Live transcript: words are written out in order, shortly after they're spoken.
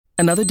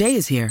Another day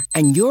is here,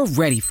 and you're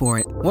ready for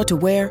it. What to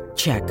wear?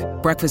 Check.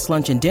 Breakfast,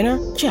 lunch, and dinner?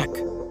 Check.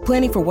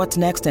 Planning for what's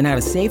next and how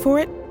to save for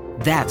it?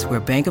 That's where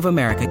Bank of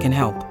America can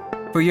help.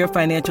 For your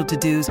financial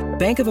to-dos,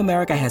 Bank of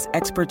America has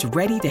experts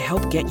ready to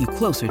help get you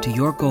closer to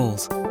your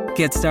goals.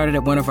 Get started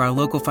at one of our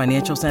local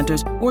financial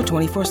centers or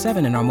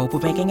 24/7 in our mobile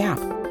banking app.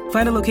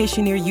 Find a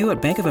location near you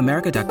at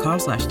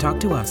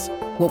bankofamerica.com/talktous.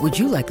 What would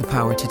you like the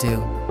power to do?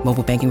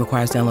 Mobile banking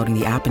requires downloading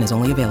the app and is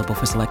only available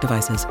for select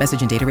devices.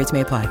 Message and data rates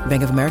may apply.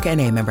 Bank of America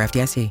N.A., member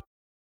FDIC.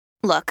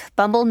 Look,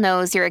 Bumble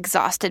knows you're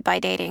exhausted by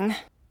dating.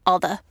 All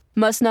the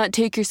must not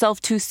take yourself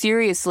too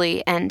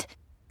seriously and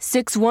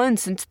 6'1"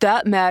 since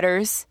that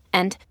matters.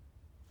 And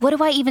what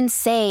do I even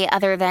say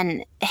other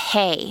than,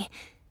 hey?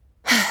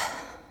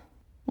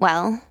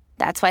 Well,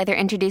 that's why they're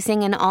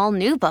introducing an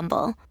all-new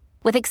Bumble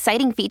with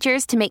exciting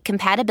features to make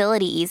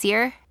compatibility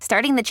easier,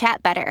 starting the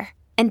chat better,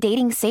 and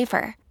dating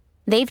safer.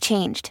 They've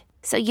changed,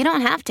 so you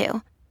don't have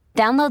to.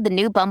 Download the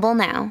new Bumble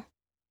now.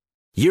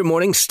 Your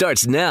morning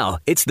starts now.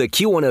 It's the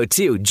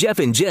Q102 Jeff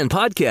and Jen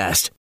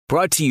podcast,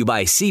 brought to you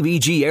by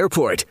CBG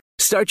Airport.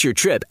 Start your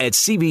trip at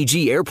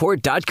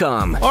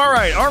CBGAirport.com. All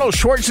right, Arnold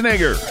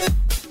Schwarzenegger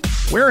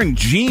wearing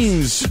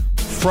jeans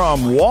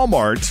from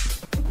Walmart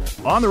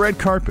on the red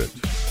carpet.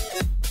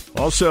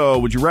 Also,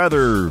 would you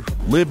rather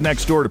live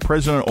next door to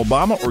President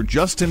Obama or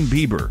Justin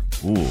Bieber?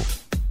 Ooh,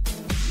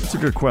 that's a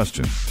good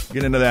question.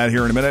 Get into that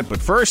here in a minute. But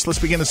first, let's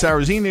begin this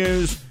hour's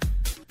E-News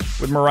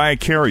with Mariah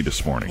Carey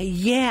this morning.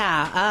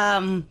 Yeah,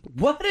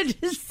 what a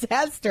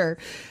disaster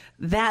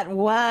that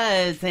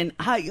was. And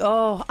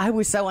I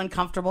was so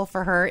uncomfortable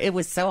for her. It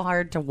was so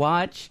hard to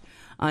watch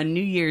on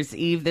New Year's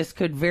Eve. This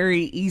could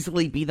very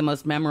easily be the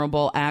most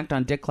memorable act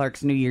on Dick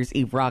Clark's New Year's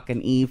Eve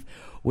Rockin' Eve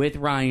with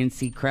Ryan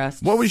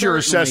Seacrest. What was your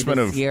assessment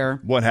of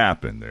year. What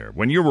happened there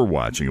when you were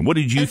watching? What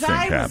did you think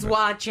happened? As I was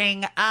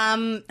watching,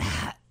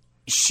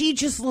 she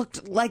just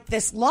looked like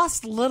this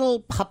lost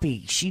little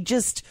puppy. She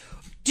just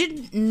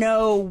didn't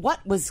know what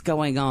was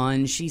going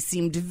on. She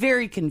seemed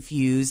very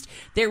confused.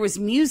 There was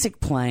music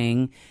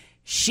playing.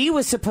 She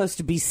was supposed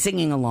to be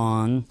singing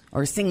along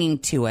or singing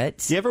to it.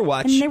 Do you ever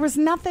watch? And there was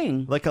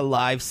nothing. Like a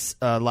live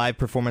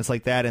performance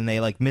like that, and they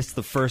like missed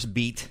the first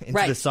beat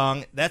into the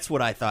song. That's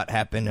what I thought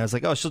happened. I was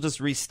like, oh, she'll just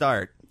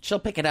restart. She'll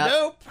pick it up.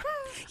 Nope.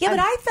 Yeah, but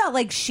I felt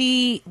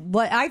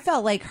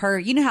like her,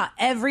 you know how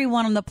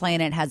everyone on the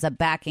planet has a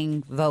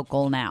backing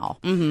vocal now.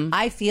 Mm-hmm.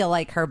 I feel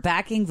like her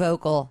backing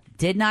vocal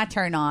did not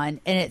turn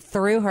on, and it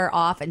threw her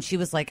off, and she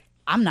was like,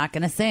 I'm not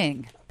going to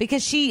sing.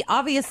 Because she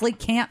obviously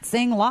can't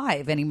sing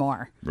live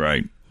anymore.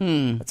 Right.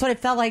 That's what it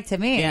felt like to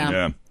me.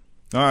 Yeah.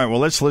 All right, well,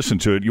 let's listen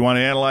to it. You want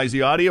to analyze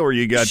the audio, or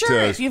you got... Sure,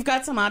 if you've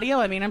got some audio.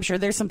 I mean, I'm sure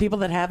there's some people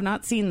that have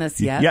not seen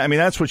this yet. Yeah, I mean,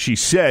 that's what she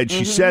said.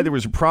 She said there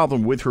was a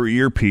problem with her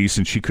earpiece,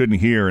 and she couldn't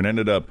hear, and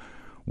ended up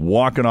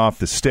walking off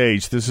the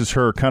stage. This is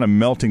her kind of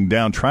melting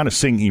down, trying to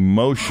sing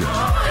Emotion.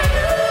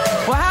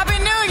 Well, Happy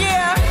New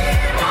Year!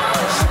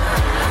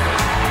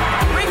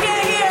 We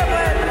can't hear,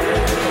 but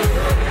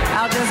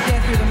I'll just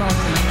get through the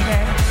motion,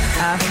 okay?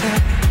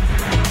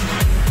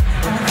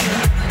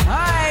 All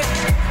right.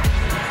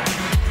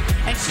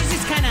 And she's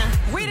just kind of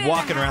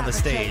walking around the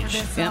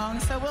stage. Song,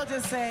 so we'll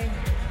just say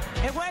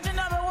it went to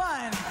number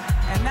 1,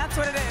 and that's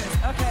what it is.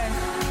 Okay.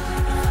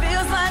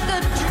 Feels like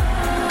a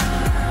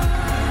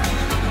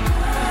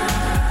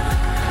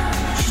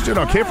She's doing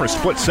okay for a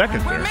split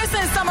second We're there.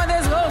 missing some of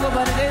this logo,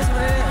 but it is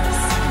what it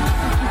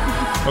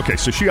is. Okay,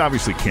 so she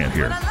obviously can't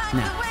hear. I'm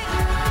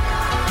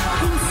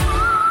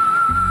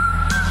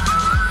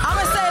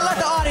going to say let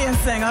the audience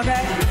sing,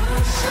 okay?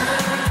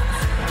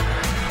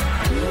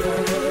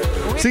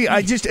 See,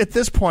 I just, at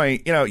this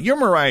point, you know, you're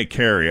Mariah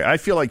Carey. I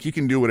feel like you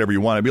can do whatever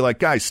you want. I'd be like,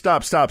 guys,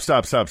 stop.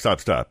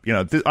 You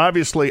know,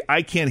 obviously,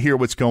 I can't hear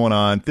what's going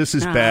on. This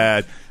is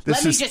bad.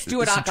 Let me just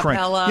do it a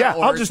cappella. Yeah,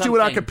 or I'll just do it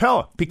a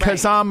cappella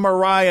because I'm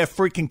Mariah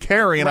freaking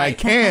Carey and I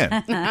can.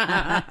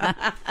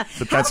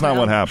 But that's not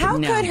what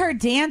happened. How could her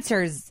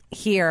dancers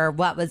hear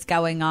what was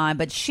going on,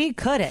 but she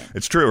couldn't?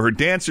 It's true. Her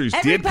dancers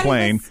did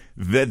claim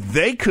that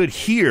they could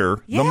hear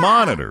the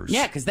monitors.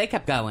 Yeah, because they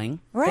kept going.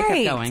 Right.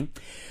 They kept going.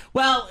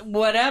 Well,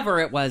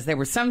 whatever it was, there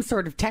was some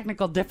sort of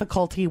technical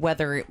difficulty,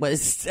 whether it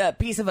was a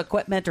piece of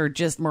equipment or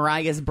just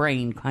Mariah's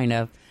brain kind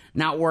of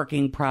not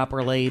working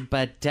properly.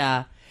 But,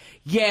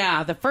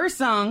 yeah, the first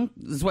song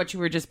is what you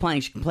were just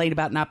playing. She complained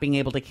about not being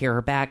able to hear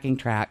her backing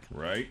track.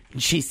 Right.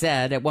 She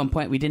said at one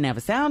point we didn't have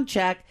a sound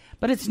check,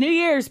 but it's New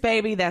Year's,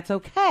 baby. That's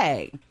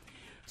okay.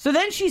 So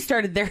then she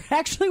started, there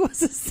actually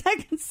was a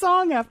second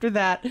song after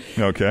that.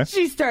 Okay.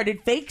 She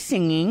started fake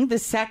singing the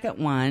second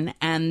one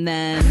and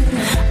then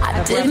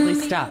abruptly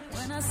stopped.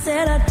 So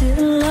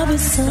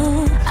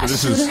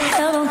this is,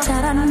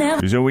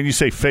 when you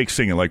say fake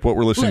singing, like what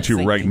we're listening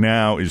to right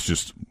now is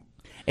just...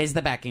 Is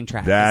the backing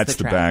track. That's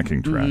the track.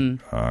 backing track.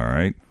 Mm-hmm. All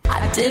right.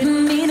 I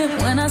didn't mean it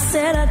when I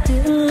said I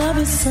didn't love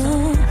you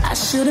so. I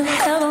should have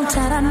held on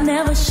tight. I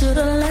never should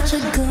have let you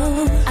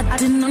go. I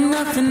didn't know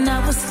nothing.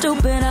 I was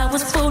stupid. I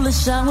was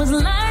foolish. I was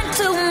lying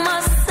to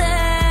myself.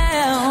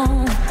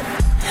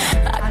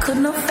 I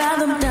could not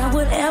fathom that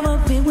would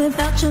ever be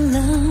without your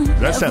love.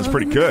 That sounds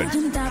pretty good.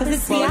 Because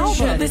it's the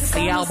album. It's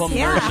the album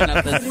version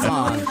of the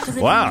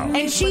song. Wow.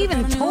 And she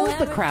even told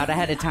the crowd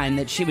ahead of time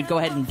that she would go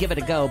ahead and give it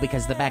a go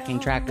because the backing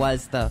track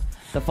was the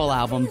full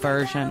album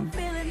version.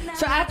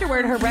 So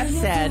afterward, her rep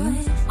said...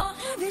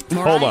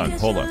 Hold on.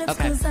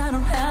 Okay. I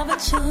don't have a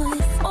choice.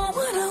 Oh,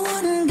 what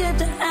I wouldn't get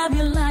to have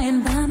you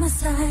lying by my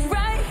side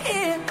right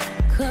here.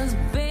 'Cause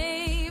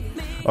baby.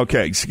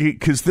 Okay,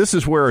 because this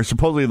is where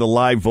supposedly the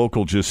live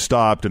vocal just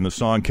stopped and the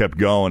song kept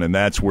going, and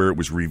that's where it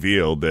was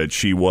revealed that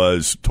she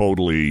was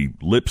totally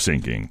lip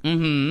syncing,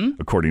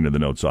 according to the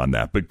notes on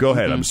that. But go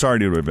ahead. I'm sorry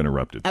to have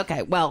interrupted.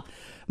 Okay, well,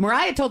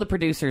 Mariah told the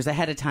producers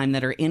ahead of time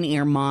that her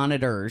in-ear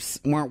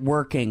monitors weren't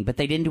working, but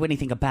they didn't do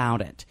anything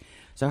about it.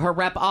 So her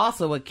rep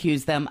also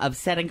accused them of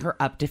setting her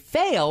up to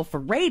fail for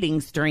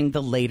ratings during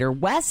the later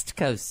West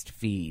Coast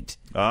feed.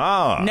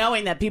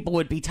 Knowing that people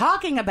would be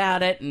talking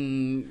about it,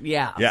 and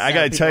yeah, I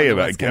got to tell you,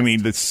 I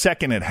mean, the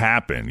second it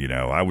happened, you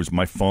know,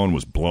 my phone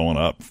was blowing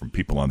up from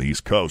people on the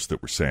East Coast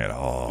that were saying,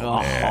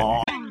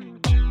 man.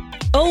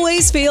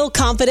 Always feel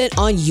confident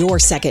on your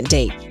second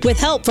date. With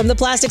help from the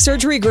Plastic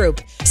Surgery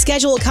Group.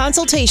 Schedule a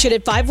consultation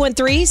at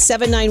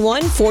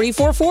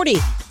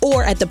 513-791-4440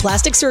 or at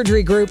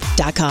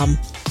theplasticsurgerygroup.com.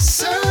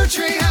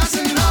 Surgery has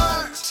an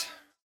art.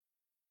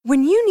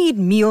 When you need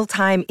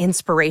mealtime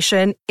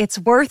inspiration, it's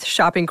worth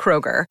shopping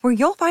Kroger, where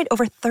you'll find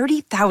over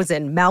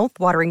 30,000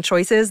 mouth-watering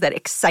choices that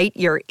excite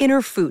your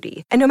inner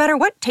foodie. And no matter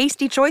what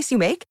tasty choice you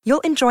make,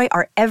 you'll enjoy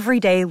our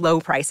everyday low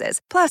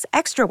prices, plus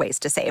extra ways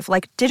to save,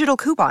 like digital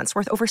coupons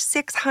worth over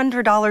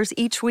 $600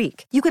 each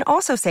week. You can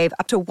also save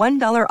up to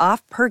 $1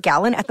 off per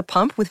gallon at the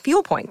pump with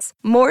fuel points.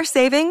 More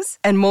savings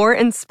and more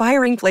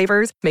inspiring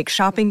flavors make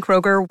shopping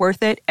Kroger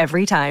worth it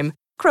every time.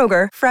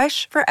 Kroger,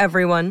 fresh for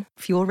everyone.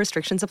 Fuel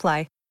restrictions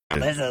apply.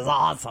 This is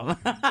awesome.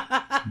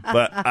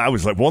 But I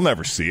was like, we'll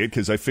never see it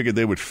because I figured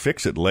they would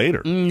fix it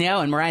later. No,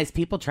 and Mariah's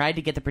people tried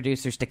to get the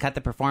producers to cut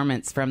the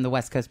performance from the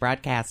West Coast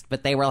broadcast,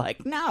 but they were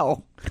like,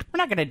 no, we're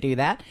not going to do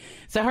that.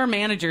 So her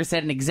manager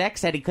said an exec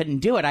said he couldn't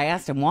do it. I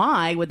asked him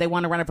why would they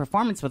want to run a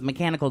performance with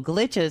mechanical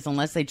glitches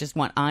unless they just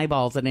want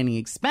eyeballs at any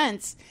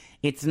expense.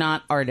 It's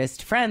not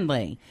artist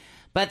friendly.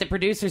 But the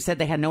producers said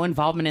they had no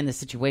involvement in the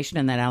situation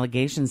and that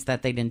allegations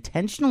that they'd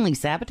intentionally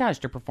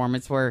sabotaged her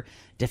performance were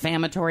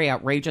defamatory,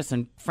 outrageous,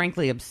 and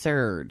frankly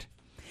absurd.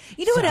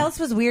 You know what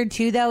else was weird,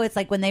 too, though? It's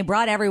like when they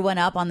brought everyone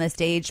up on the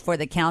stage for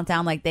the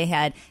countdown, like they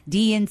had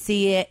D and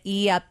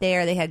E up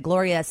there, they had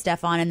Gloria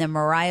Estefan, and then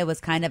Mariah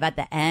was kind of at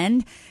the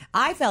end.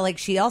 I felt like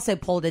she also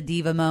pulled a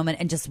diva moment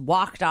and just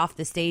walked off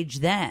the stage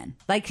then.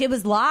 Like it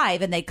was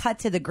live, and they cut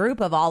to the group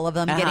of all of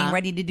them getting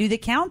ready to do the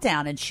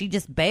countdown, and she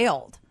just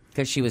bailed.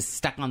 Because she was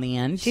stuck on the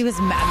end? She was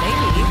maybe.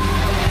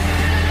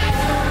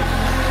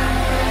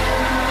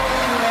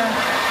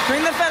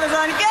 Bring the fellas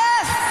on.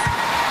 Yes!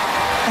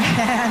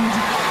 And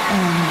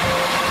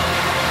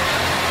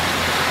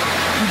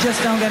you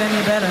just don't get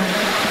any better.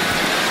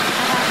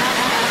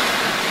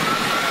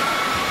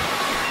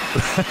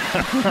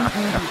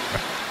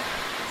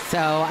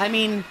 So, I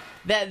mean...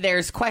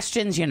 There's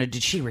questions, you know,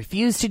 did she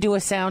refuse to do a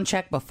sound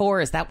check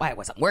before? Is that why it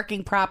wasn't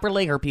working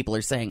properly? Or people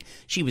are saying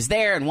she was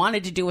there and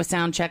wanted to do a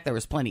sound check. There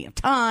was plenty of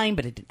time,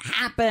 but it didn't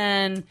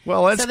happen.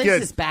 Well, let's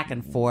this is back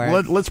and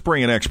forth. Let's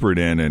bring an expert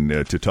in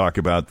and to talk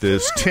about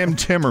this. Tim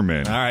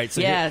Timmerman. All right.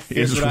 So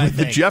is with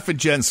the Jeff and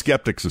Jen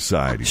Skeptic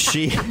Society.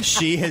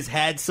 She has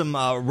had some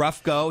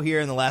rough go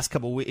here in the last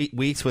couple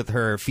weeks with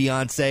her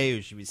fiance,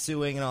 who she was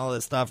suing and all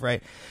this stuff,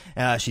 right?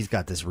 She's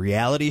got this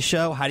reality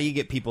show. How do you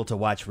get people to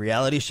watch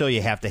reality show?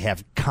 You have to have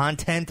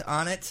content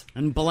on it.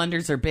 And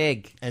blunders are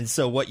big. And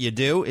so what you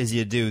do is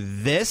you do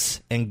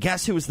this, and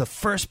guess who was the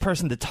first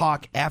person to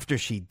talk after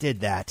she did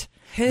that?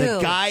 Who? The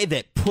guy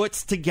that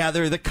puts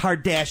together the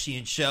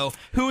Kardashian show,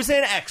 who's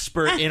an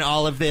expert in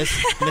all of this,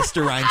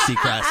 Mr. Ryan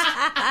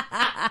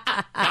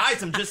Seacrest.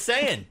 Guys, I'm just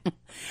saying.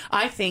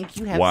 I think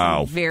you have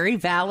some very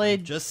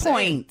valid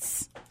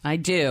points. I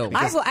do.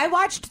 I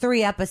watched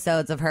 3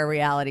 episodes of her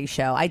reality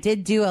show. I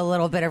did do a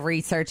little bit of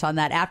research on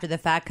that after the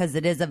fact because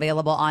it is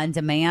available on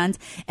demand.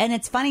 And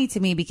it's funny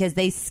to me because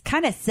they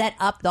kind of set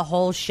up the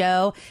whole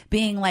show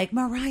being like,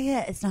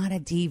 Mariah is not a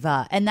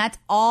diva. And that's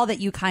all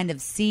that you kind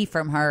of see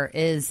from her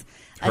is...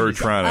 Her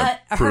trying to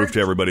prove to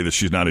everybody that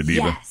she's not a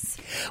diva. Yes.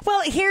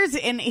 Well,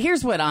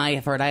 here's what I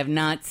have heard. I have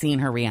not seen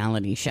her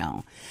reality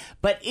show.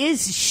 But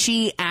is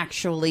she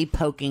actually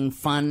poking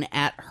fun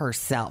at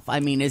herself? I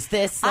mean, is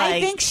this like...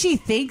 I think she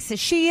thinks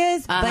she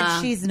is,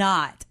 but she's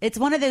not. It's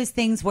one of those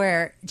things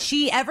where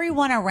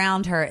everyone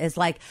around her is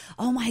like,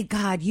 oh my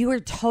God, you are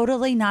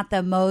totally not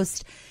the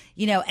most...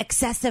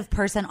 excessive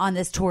person on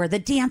this tour. The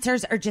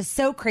dancers are just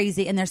so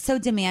crazy and they're so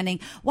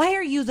demanding. Why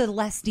are you the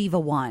less diva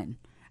one?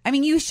 I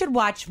mean, you should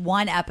watch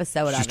one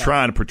episode of it. She's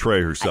trying to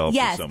portray herself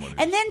Yes. as someone.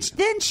 And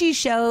then she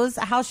shows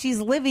how she's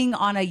living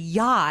on a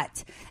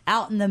yacht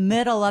out in the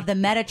middle of the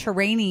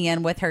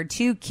Mediterranean with her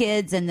 2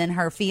 kids, and then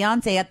her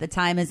fiance at the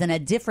time is in a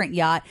different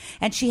yacht,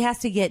 and she has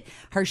to get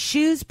her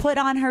shoes put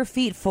on her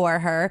feet for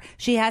her.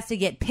 She has to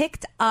get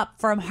picked up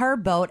from her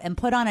boat and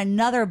put on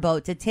another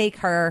boat to take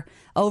her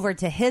over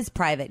to his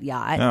private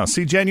yacht. Oh,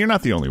 see, Jen, you're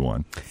not the only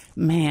one.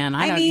 Man,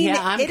 I'm it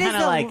kind is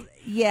of like,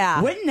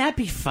 yeah. wouldn't that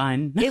be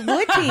fun? It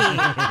would be.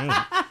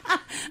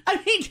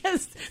 I mean,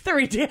 just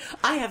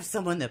I have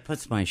someone that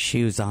puts my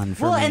shoes on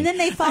for Well, me. and then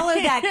they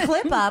followed that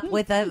clip up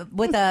with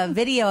a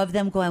video of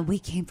them going, "We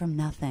came from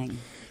nothing."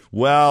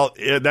 Well,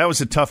 that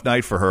was a tough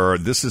night for her.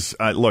 This is,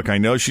 look, I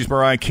know she's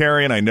Mariah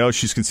Carey, and I know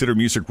she's considered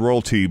music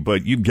royalty,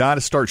 but you've got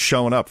to start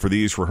showing up for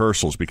these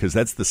rehearsals because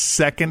that's the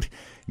second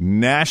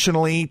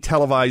nationally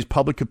televised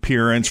public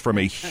appearance from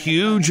a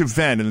huge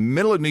event in the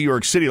middle of New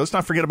York City. Let's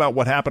not forget about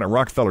what happened at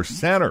Rockefeller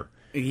Center.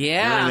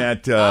 Yeah.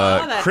 During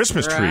that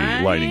Christmas tree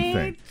lighting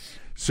thing.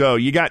 So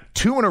you got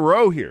 2 in a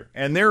row here,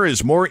 and there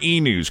is more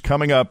E-News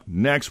coming up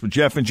next with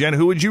Jeff and Jen.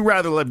 Who would you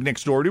rather live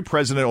next door to,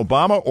 President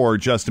Obama or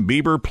Justin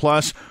Bieber?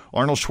 Plus,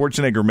 Arnold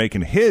Schwarzenegger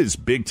making his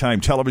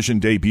big-time television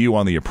debut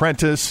on The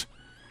Apprentice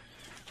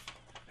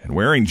and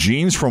wearing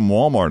jeans from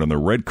Walmart on the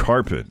red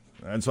carpet.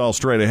 That's all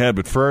straight ahead,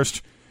 but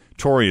first,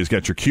 Tori has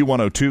got your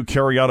Q102,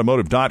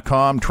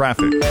 carryautomotive.com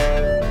traffic.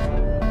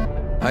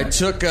 I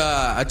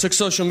took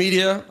social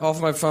media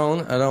off my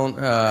phone. I don't.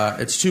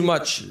 It's too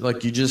much.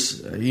 Like you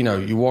just,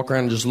 you walk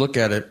around and just look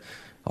at it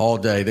all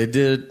day. They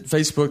did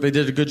Facebook. They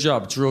did a good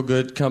job. It's a real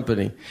good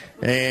company.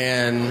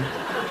 And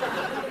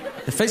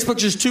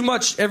Facebook's just too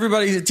much.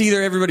 It's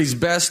either everybody's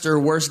best or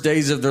worst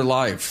days of their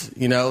life.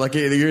 Like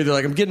you're either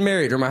like I'm getting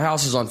married or my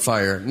house is on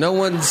fire. No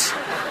one's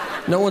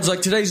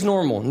like today's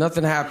normal.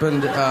 Nothing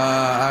happened.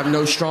 I have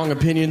no strong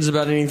opinions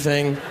about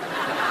anything.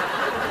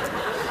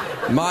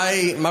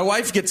 My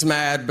wife gets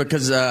mad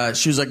because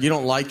she was like, you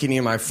don't like any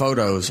of my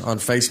photos on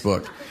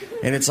Facebook.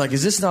 And it's like,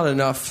 is this not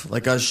enough?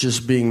 Like us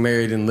just being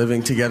married and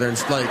living together? And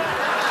it's like,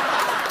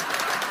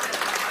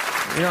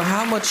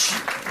 how much...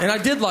 And I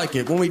did like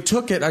it. When we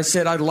took it, I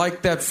said, I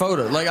like that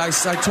photo. Like I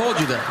told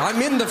you that.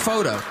 I'm in the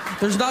photo.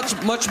 There's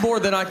not much more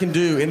than I can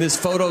do in this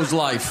photo's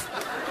life.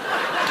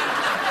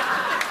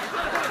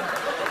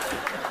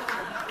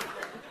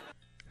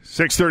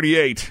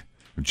 .638,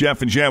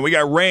 Jeff and Jen. We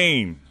got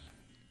rain.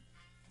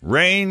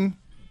 Rain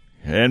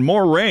and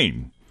more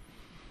rain.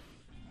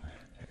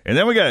 And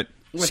then we got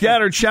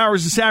scattered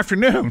showers this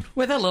afternoon.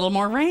 With a little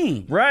more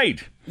rain. Right.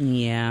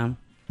 Yeah.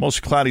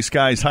 Mostly cloudy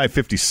skies, high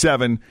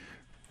 57.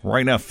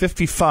 Right now,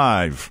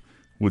 55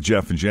 with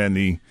Jeff and Jen.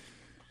 The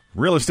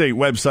real estate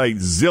website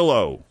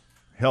Zillow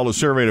held a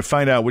survey to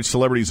find out which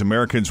celebrities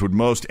Americans would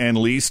most and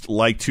least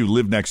like to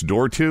live next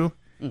door to.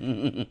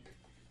 And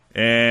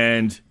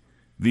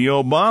the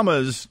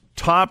Obamas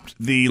topped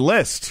the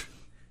list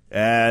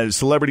as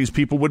celebrities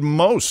people would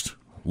most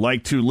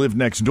like to live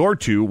next door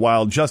to,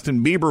 while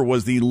Justin Bieber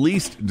was the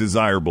least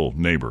desirable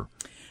neighbor.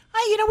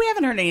 We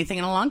haven't heard anything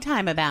in a long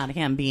time about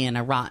him being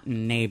a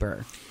rotten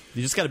neighbor.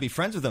 You just got to be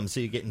friends with them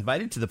so you get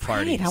invited to the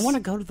parties. Right, I want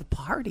to go to the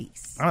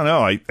parties. I don't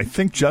know. I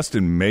think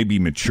Justin may be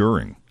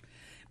maturing.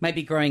 Might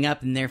be growing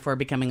up and therefore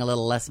becoming a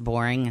little less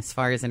boring as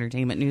far as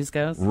entertainment news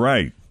goes.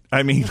 Right.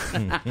 I mean,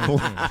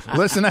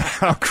 listen to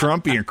how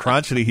grumpy and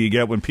crotchety he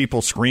get when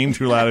people scream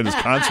too loud at his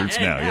concerts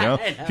now,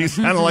 He's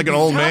kind of like an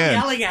old man.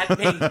 Yelling at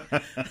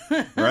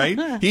me.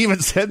 Right? He even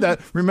said that.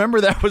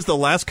 Remember, that was the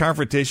last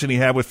confrontation he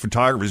had with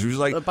photographers. He was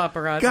like, the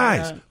paparazzi,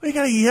 guys, what do you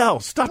got to yell?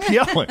 Stop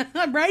yelling.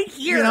 I'm right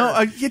here.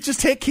 Can you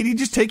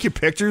just take your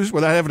pictures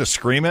without having to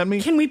scream at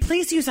me? Can we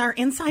please use our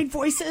inside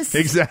voices?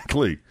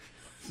 Exactly.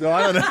 So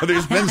I don't know.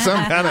 There's been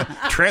some kind of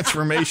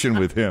transformation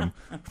with him,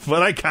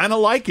 but I kind of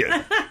like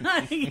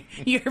it.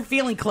 You're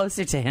feeling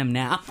closer to him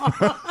now.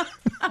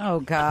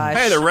 Oh, gosh.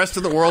 Hey, the rest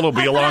of the world will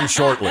be along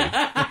shortly.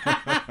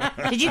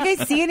 Did you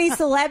guys see any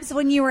celebs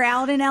when you were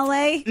out in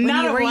L.A.?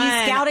 Were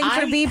you scouting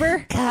for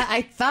Bieber?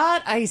 I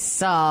thought I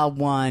saw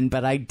one,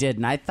 but I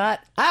didn't. I thought,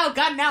 oh,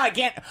 God, now I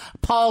can't.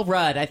 Paul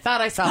Rudd. I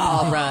thought I saw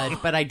Paul Rudd,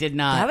 but I did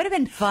not. That would have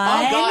been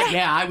fun. Oh, God,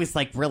 yeah. I was,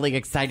 really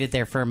excited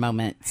there for a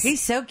moment.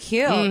 He's so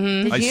cute.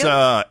 Mm-hmm. Did you? I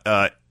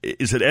saw,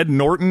 is it Ed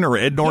Norton or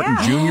Ed Norton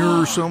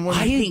Jr. or someone?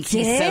 I think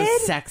he's so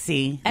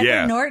sexy.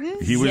 Edward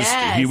Norton? He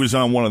was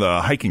on one of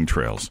the hiking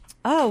trails.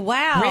 Oh,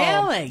 wow.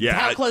 Really? Yeah.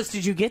 How close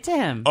did you get to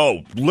him?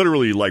 Oh,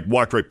 literally,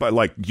 walked right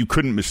by, you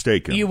couldn't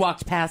mistake him. You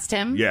walked past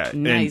him? Yeah.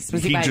 Nice. And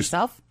Was he by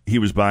himself? He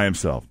was by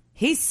himself.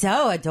 He's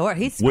so adorable.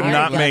 He's Would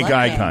not make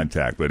eye looking.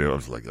 contact, but it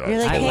was like, oh, You're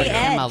like, I hey, look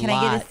at him Ed, a can I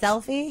lot. get a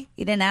selfie?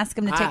 You didn't ask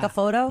him to take a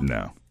photo?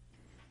 No.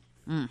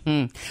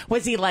 Mm-hmm.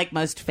 Was he like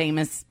most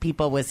famous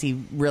people? Was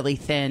he really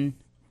thin?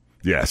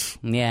 Yes.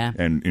 Yeah.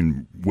 And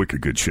in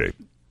wicked good shape.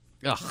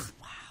 Ugh.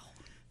 Wow.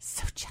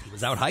 So jealous. He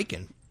was out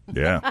hiking.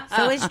 Yeah.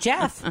 So is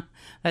Jeff.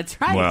 That's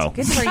right. Well,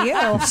 Good for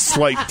you.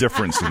 slight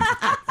difference in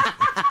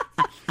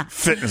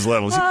fitness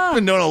levels. He's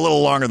been doing it a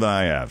little longer than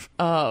I have.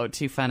 Oh,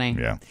 too funny.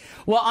 Yeah.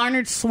 Well,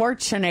 Arnold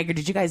Schwarzenegger,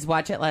 did you guys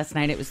watch it last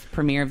night? It was the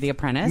premiere of The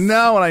Apprentice.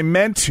 No, and I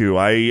meant to.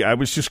 I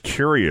was just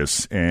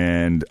curious,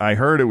 and I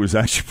heard it was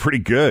actually pretty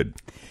good.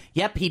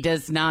 Yep, he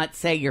does not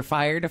say you're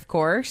fired, of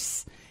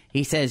course.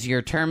 He says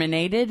you're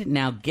terminated.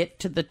 Now get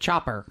to the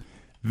chopper.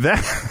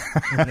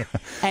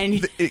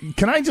 And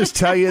can I just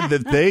tell you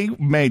that they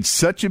made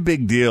such a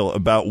big deal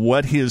about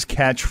what his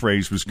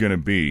catchphrase was going to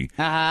be,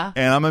 and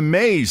I'm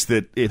amazed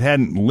that it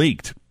hadn't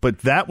leaked. But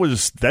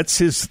that's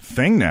his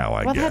thing now,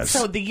 I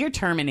guess. You're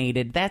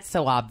terminated. That's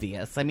so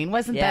obvious. I mean,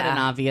 wasn't that an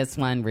obvious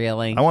one,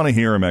 really? I want to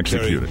hear him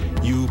execute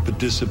it. You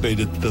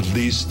participated the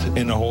least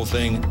in the whole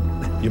thing.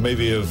 You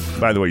maybe have.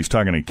 By the way, he's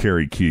talking to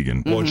Carrie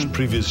Keegan. Watched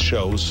previous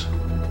shows,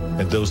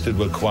 and those that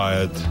were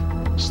quiet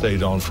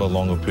stayed on for a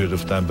longer period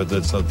of time, but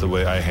that's not the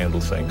way I handle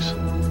things.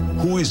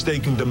 Who is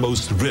taking the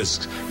most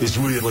risks is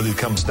really what it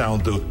comes down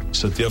to.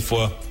 So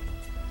therefore,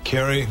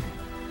 Carrie,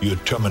 you're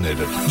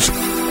terminated.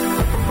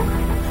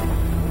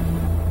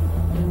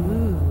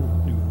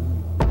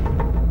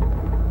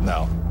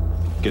 Now,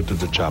 get to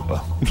the chopper.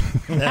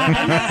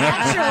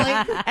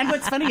 And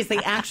what's funny is they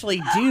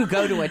actually do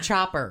go to a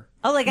chopper.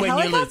 Oh, like a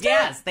helicopter?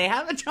 Yes, they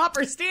have a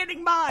chopper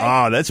standing by.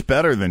 Oh, that's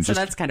better than So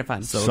just that's kind of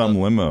fun. some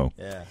limo.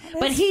 Yeah.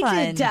 But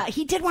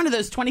he did one of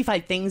those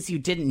 25 things you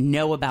didn't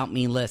know about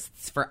me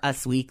lists for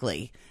Us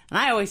Weekly. And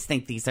I always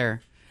think these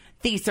are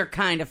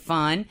kind of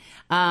fun.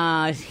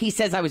 He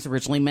says I was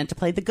originally meant to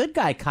play the good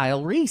guy,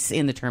 Kyle Reese,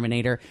 in The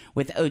Terminator,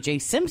 with O.J.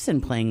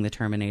 Simpson playing the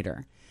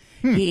Terminator.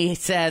 He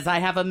says I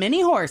have a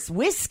mini horse,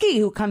 Whiskey,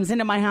 who comes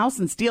into my house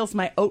and steals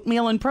my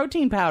oatmeal and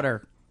protein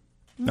powder.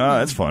 Oh,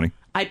 that's funny.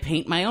 I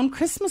paint my own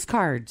Christmas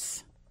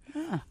cards.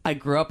 I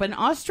grew up in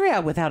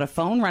Austria without a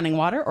phone, running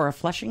water, or a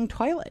flushing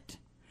toilet.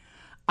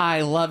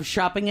 I love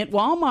shopping at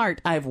Walmart.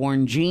 I've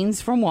worn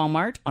jeans from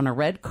Walmart on a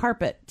red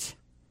carpet.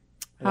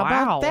 How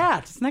about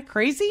that? Isn't that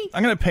crazy?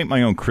 I'm going to paint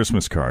my own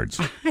Christmas cards.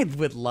 I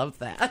would love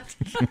that.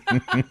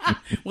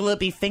 Will it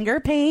be finger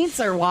paints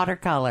or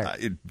watercolor?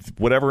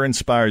 Whatever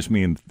inspires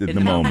me in the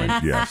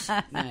moment, yes.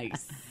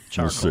 Nice.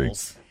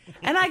 Charcoals.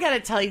 And I got to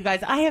tell you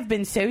guys, I have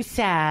been so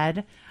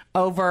sad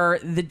over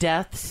the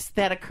deaths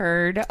that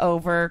occurred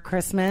over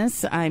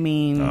Christmas. I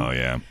mean, oh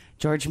yeah,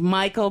 George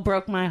Michael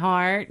broke my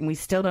heart, and we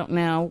still don't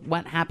know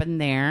what happened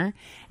there.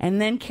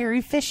 And then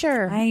Carrie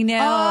Fisher. I know.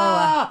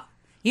 Oh!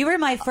 You were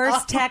my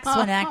first text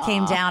when that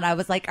came down. I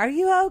was like, are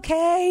you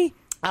okay?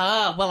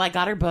 Oh, well, I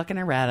got her book and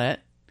I read it.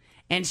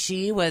 And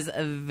she was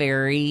a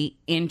very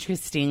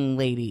interesting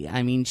lady.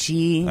 I mean,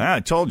 I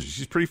told you,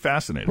 she's pretty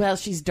fascinating. Well,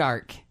 she's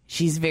dark.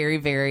 She's very,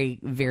 very,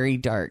 very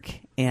dark.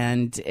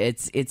 And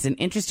it's an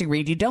interesting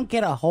read. You don't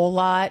get a whole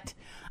lot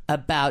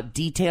about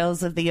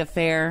details of the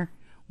affair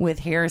with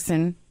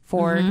Harrison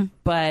Ford,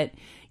 but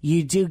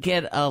you do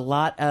get a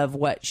lot of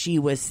what she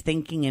was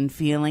thinking and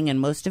feeling, and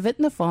most of it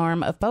in the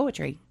form of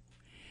poetry.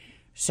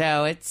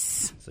 So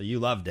you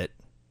loved it.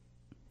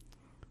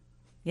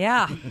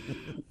 Yeah.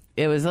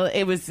 It was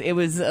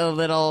a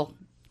little.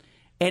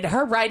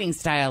 Her writing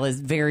style is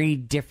very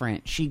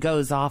different. She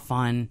goes off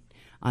on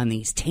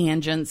these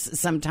tangents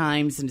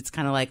sometimes, and it's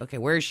kind of like, okay,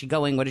 where is she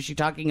going? What is she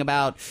talking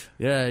about?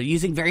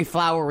 Using very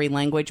flowery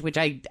language, which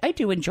I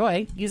do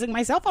enjoy using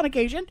myself on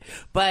occasion,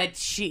 but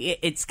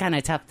it's kind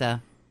of tough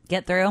to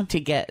get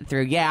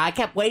through. Yeah, I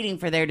kept waiting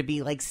for there to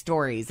be like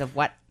stories of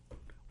what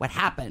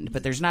happened,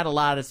 but there's not a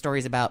lot of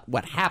stories about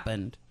what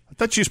happened. I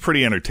thought she was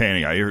pretty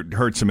entertaining. I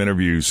heard some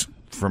interviews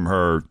from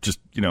her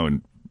just, in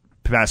the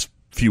past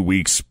few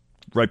weeks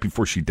right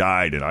before she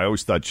died, and I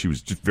always thought she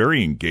was just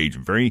very engaged,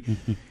 very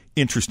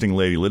interesting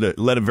lady,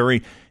 led a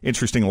very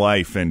interesting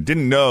life, and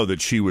didn't know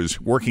that she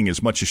was working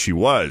as much as she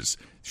was.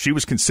 She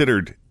was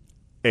considered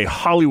a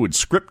Hollywood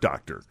script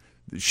doctor.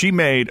 She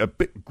made a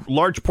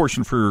large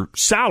portion of her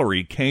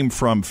salary came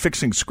from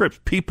fixing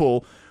scripts.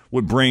 People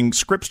would bring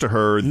scripts to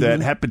her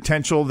that had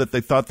potential that they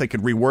thought they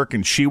could rework,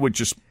 and she would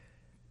just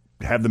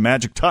have the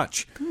magic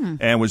touch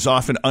and was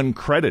often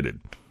uncredited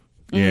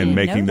in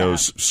making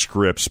those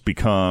scripts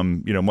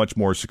become, much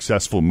more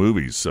successful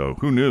movies. So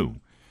who knew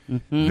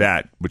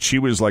that? But she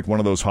was like one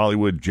of those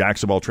Hollywood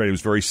jacks of all trades. It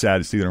was very sad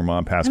to see that her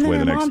mom passed away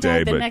the next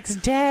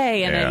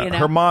day. And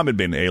her mom had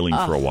been ailing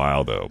for a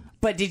while, though.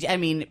 But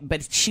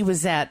she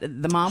was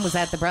the mom was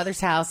at the brother's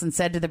house and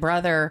said to the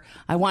brother,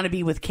 I want to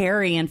be with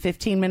Carrie, and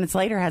 15 minutes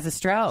later has a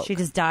stroke. She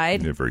just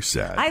died. Yeah, very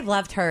sad. I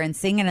loved her in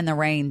Singing in the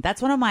Rain.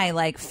 That's one of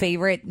my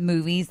favorite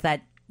movies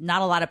that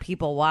not a lot of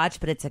people watch,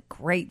 but it's a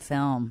great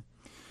film.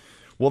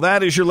 Well,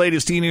 that is your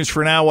latest e-news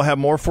for now. We'll have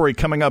more for you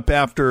coming up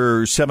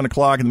after 7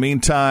 o'clock. In the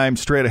meantime,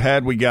 straight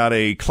ahead, we got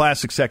a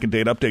classic second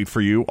date update for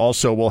you.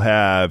 Also, we'll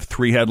have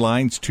 3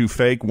 headlines, 2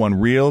 fake, 1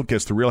 real.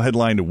 Guess the real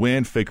headline to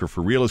win. Fake or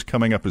for real is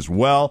coming up as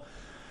well.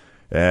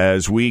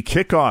 As we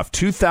kick off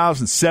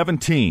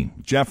 2017,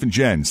 Jeff and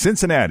Jen,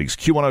 Cincinnati's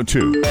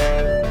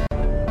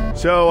Q102.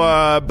 So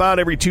about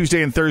every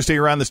Tuesday and Thursday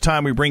around this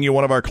time, we bring you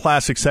one of our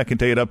classic second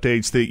date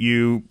updates that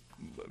you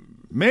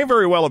may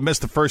very well have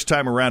missed the first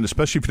time around,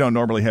 especially if you don't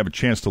normally have a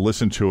chance to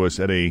listen to us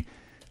at a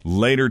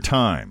later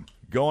time.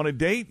 Go on a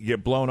date, you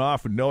get blown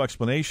off with no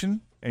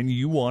explanation, and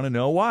you want to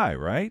know why,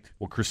 right?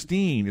 Well,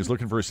 Christine is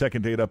looking for a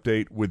second date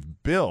update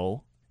with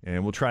Bill,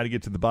 and we'll try to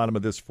get to the bottom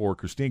of this for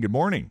Christine. Good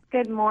morning.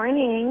 Good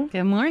morning.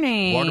 Good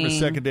morning. Welcome to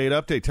Second Date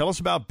Update. Tell us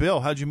about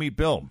Bill. How'd you meet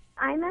Bill?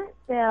 I met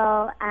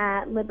Bill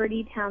at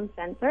Liberty Town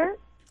Center.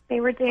 They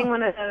were doing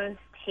one of those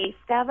Taste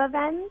of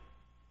events.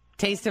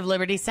 Taste of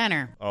Liberty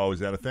Center. Oh, is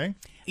that a thing?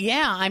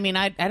 Yeah, I mean,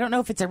 I don't know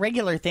if it's a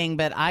regular thing,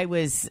 but I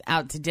was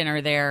out to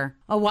dinner there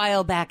a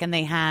while back, and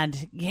they had,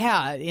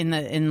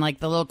 in like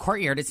the little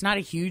courtyard. It's not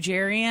a huge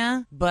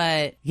area,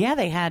 but yeah,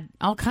 they had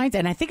all kinds,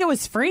 and I think it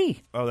was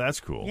free. Oh, that's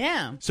cool.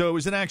 Yeah. So it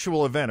was an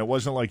actual event. It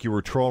wasn't like you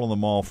were trolling the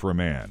mall for a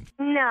man.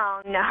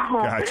 No.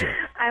 Gotcha.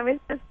 I was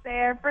just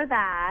there for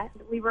that.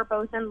 We were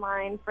both in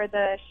line for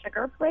the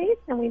sugar place,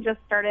 and we just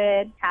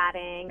started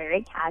chatting,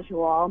 very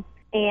casual.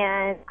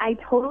 And I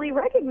totally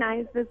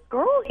recognized this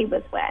girl he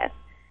was with.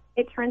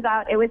 It turns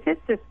out it was his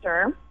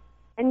sister,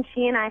 and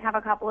she and I have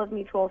a couple of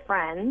mutual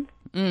friends.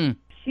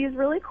 She's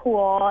really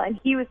cool, and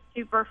he was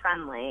super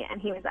friendly,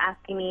 and he was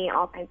asking me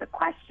all kinds of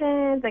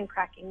questions and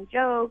cracking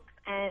jokes.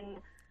 And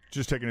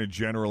just taking a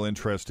general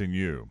interest in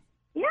you.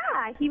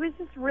 Yeah, he was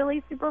just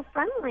really super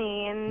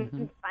friendly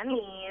and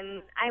funny,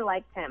 and I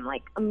liked him,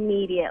 like,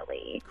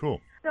 immediately.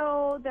 Cool.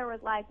 So there was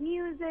live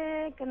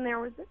music, and there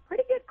was a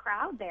pretty good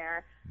crowd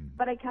there,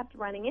 but I kept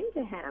running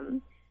into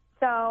him,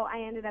 so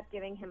I ended up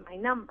giving him my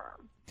number.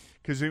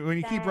 Because when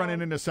you keep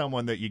running into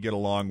someone that you get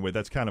along with,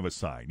 that's kind of a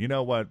sign. You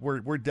know what?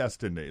 We're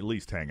destined to at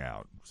least hang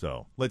out,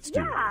 so let's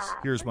do this.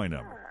 Here's my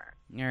number.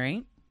 All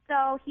right.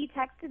 So he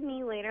texted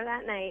me later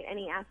that night, and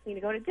he asked me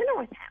to go to dinner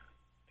with him.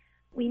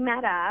 We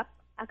met up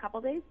a couple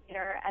days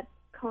later at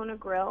Kona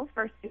Grill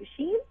for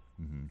sushi.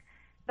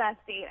 Best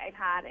date I've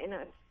had in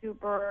a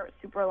super,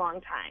 super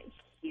long time.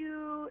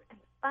 Cute and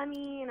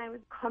funny, and I was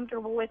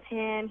comfortable with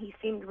him. He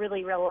seemed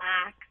really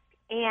relaxed,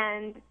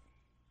 and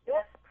he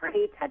was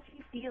pretty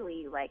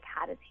touchy-feely, like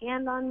had his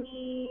hand on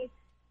me.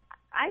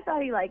 I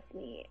thought he liked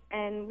me,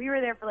 and we were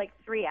there for like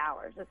 3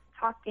 hours just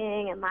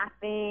talking and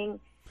laughing,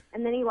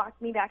 and then he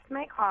walked me back to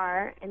my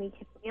car, and he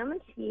kissed me on the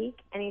cheek,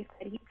 and he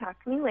said he'd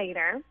talk to me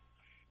later.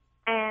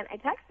 And I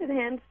texted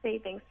him to say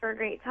thanks for a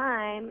great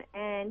time,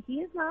 and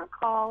he has not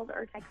called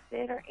or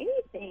texted or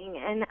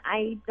anything, and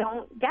I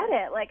don't get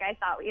it. Like, I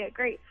thought we had a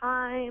great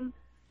time.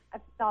 I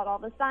thought all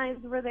the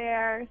signs were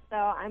there, so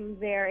I'm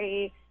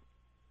very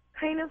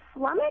kind of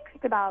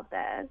flummoxed about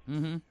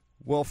this.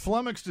 Well,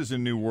 flummoxed is a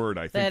new word,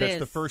 I think. That's is.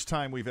 the first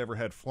time we've ever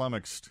had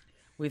flummoxed.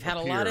 We've had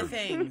a lot of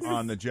things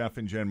on the Jeff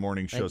and Jen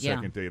Morning Show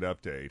Second Date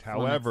Update.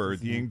 However,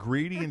 the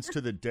ingredients to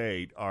the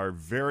date are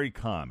very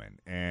common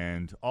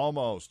and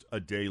almost a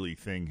daily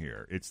thing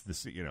here. It's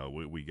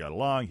the we got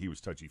along. He was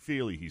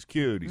touchy-feely. He's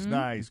cute. He's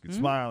nice. Good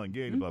smile,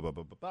 engaged. Blah blah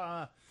blah blah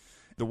blah.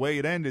 The way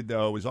it ended,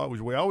 though, is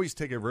always we always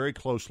take a very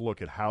close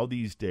look at how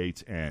these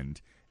dates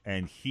end.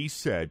 And he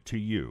said to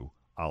you,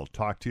 "I'll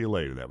talk to you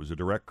later." That was a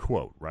direct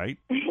quote, right?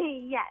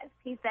 Yes,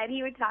 he said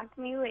he would talk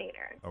to me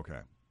later.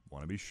 Okay.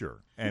 Want to be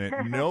sure. And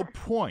at no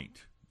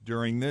point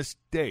during this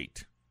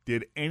date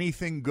did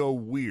anything go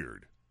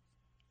weird.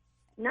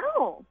 No.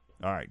 All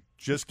right.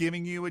 Just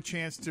giving you a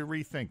chance to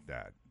rethink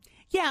that.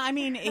 Yeah, I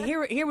mean,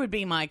 here would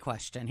be my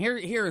question.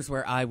 Here's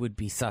where I would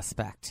be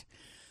suspect.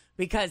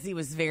 Because he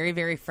was very,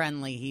 very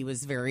friendly. He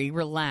was very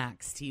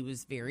relaxed. He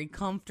was very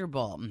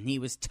comfortable. He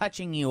was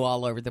touching you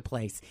all over the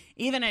place.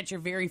 Even at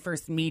your very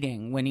first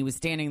meeting, when he was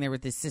standing there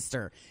with his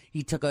sister,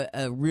 he took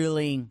a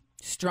really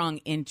strong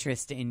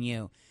interest in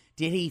you.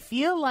 Did he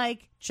feel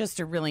like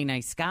just a really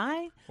nice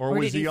guy? Or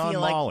was he on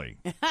Molly?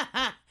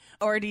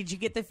 Or did you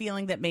get the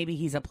feeling that maybe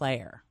he's a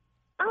player?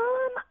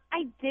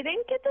 I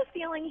didn't get the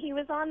feeling he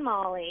was on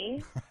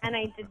Molly, and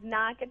I did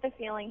not get the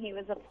feeling he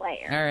was a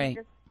player. All right. He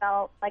just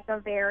felt like a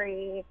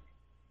very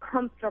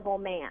comfortable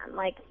man.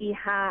 Like he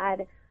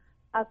had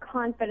a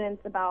confidence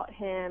about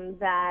him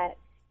that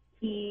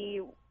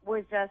he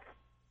was just,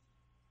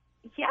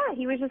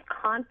 he was just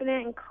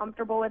confident and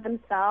comfortable with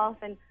himself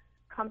and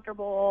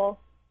comfortable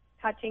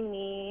touching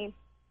me.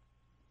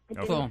 It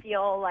didn't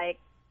feel like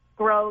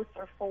gross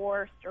or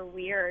forced or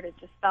weird. It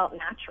just felt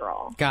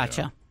natural.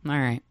 Gotcha. All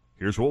right.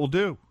 Here's what we'll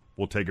do.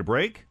 We'll take a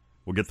break.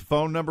 We'll get the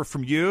phone number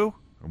from you,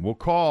 and we'll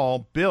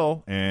call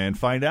Bill and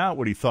find out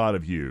what he thought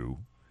of you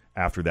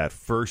after that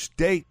first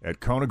date at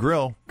Kona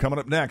Grill. Coming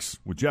up next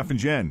with Jeff and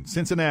Jen,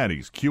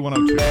 Cincinnati's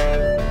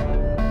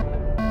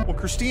Q102. Well,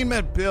 Christine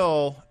met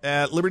Bill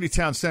at Liberty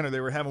Town Center. They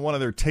were having one of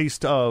their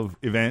Taste of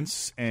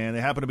events, and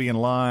they happened to be in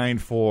line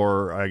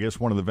for, I guess,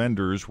 one of the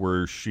vendors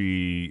where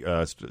she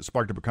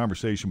sparked up a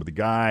conversation with a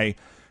guy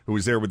who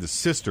was there with his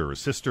sister, a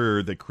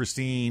sister that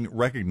Christine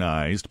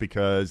recognized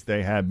because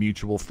they had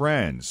mutual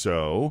friends.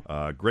 So,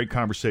 great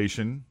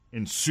conversation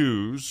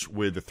ensues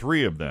with the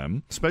three of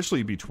them,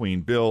 especially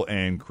between Bill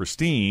and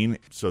Christine.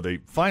 So they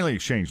finally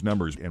exchanged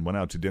numbers and went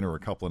out to dinner a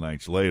couple of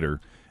nights later,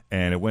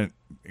 and it went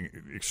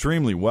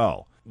extremely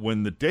well.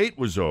 When the date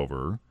was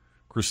over,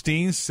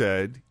 Christine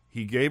said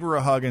he gave her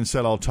a hug and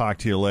said, "I'll talk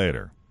to you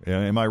later."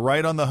 Am I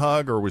right on the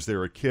hug, or was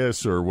there a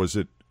kiss, or was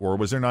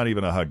there not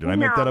even a hug? Did I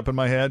make that up in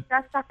my head?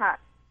 Just a hug.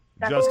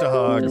 Just a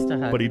hug. Just a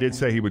hug. But he did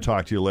say he would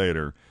talk to you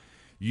later.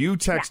 You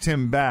text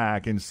him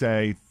back and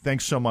say,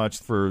 thanks so much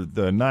for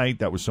the night.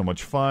 That was so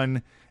much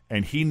fun.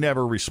 And he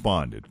never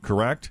responded,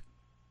 correct?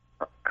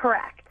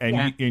 Correct. And,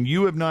 yeah. and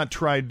you have not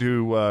tried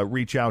to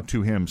reach out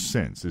to him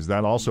since. Is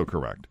that also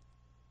correct?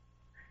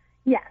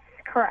 Yes,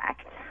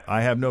 correct.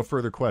 I have no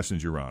further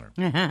questions, Your Honor.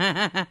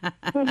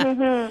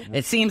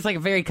 It seems like a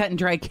very cut and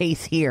dry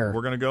case here.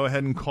 We're going to go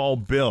ahead and call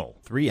Bill.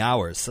 3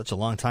 hours, such a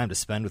long time to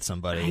spend with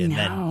somebody and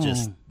then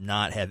just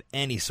not have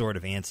any sort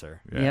of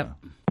answer. Yeah. Yep.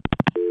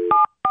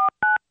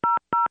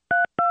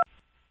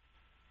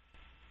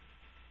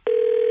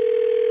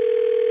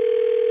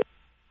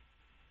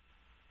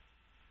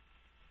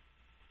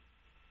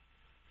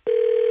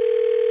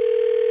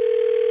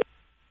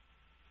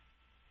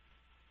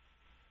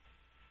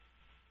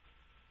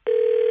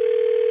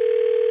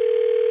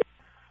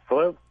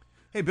 Hello?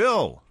 Hey,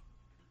 Bill.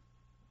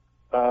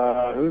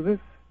 Who's this?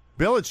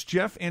 Bill, it's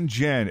Jeff and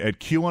Jen at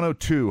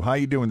Q102. How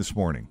you doing this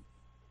morning?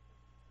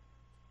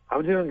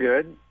 I'm doing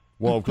good.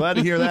 Well, glad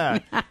to hear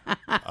that.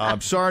 I'm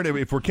sorry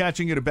if we're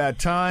catching you at a bad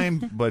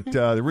time, but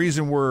the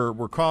reason we're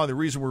calling, the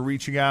reason we're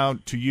reaching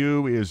out to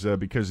you is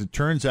because it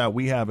turns out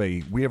we have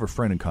a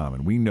friend in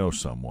common. We know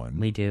someone.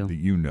 We do. That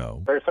you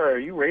know. Sorry, are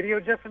you Radio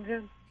Jeff and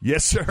Jen?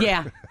 Yes, sir.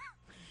 Yeah.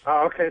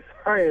 Oh, okay.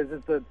 Sorry, it's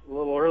just a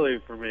little early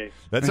for me.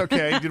 That's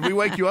okay. Did we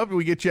wake you up? Did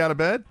we get you out of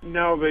bed?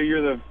 No, but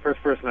you're the first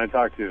person I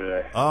talked to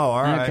today. Oh,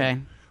 all right.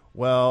 Okay.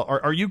 Well,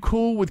 are you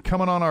cool with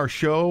coming on our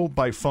show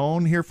by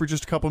phone here for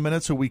just a couple of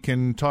minutes so we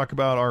can talk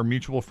about our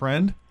mutual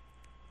friend?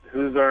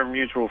 Who's our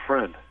mutual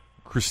friend?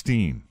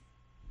 Christine.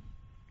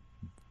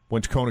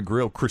 Went to Kona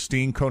Grill.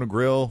 Christine, Kona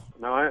Grill.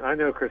 No, I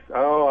know Chris.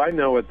 Oh, I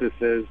know what this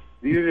is.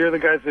 You're the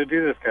guys that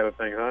do this kind of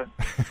thing, huh?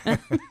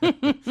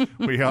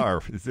 We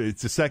are.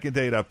 It's a second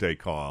date update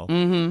call.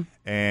 Mm-hmm.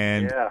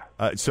 And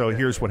so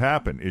here's what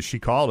happened. Is she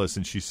called us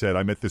and she said,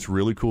 I met this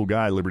really cool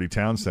guy at Liberty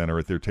Town Center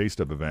at their Taste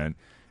Up event.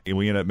 And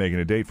we ended up making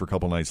a date for a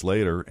couple nights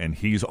later. And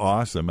he's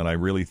awesome. And I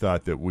really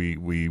thought that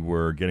we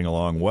were getting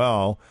along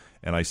well.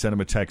 And I sent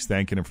him a text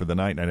thanking him for the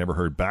night. And I never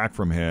heard back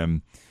from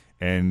him.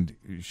 And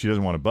she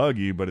doesn't want to bug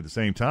you. But at the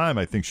same time,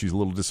 I think she's a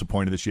little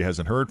disappointed that she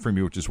hasn't heard from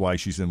you, which is why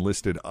she's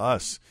enlisted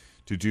us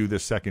to do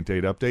this second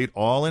date update,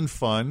 all in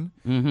fun.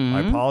 Mm-hmm.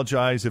 I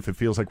apologize if it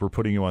feels like we're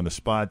putting you on the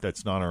spot.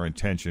 That's not our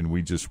intention.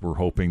 We just were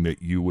hoping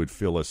that you would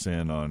fill us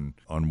in on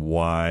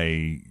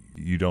why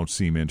you don't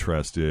seem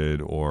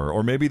interested,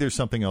 or maybe there's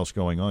something else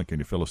going on. Can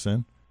you fill us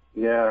in?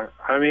 Yeah,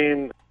 I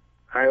mean,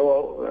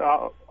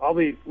 I'll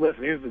be.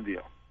 Listen, here's the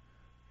deal.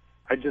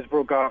 I just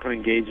broke off an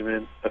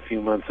engagement a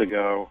few months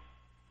ago,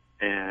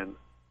 and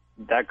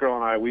that girl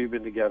and I, we've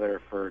been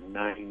together for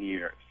 9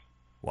 years.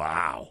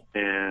 Wow.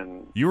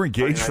 And you were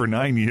engaged for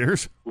 9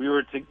 years? We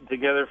were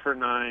together for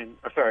 9.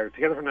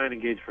 Together for 9,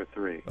 engaged for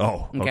 3.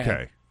 Oh,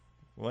 okay.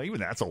 Well,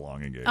 even that's a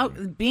long engagement.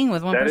 Oh, being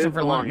with one that person is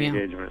for a long yeah.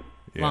 engagement.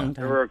 Yeah. Long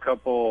There time. were a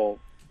couple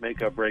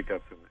makeup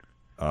breakups in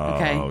there.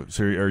 Okay.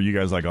 So are you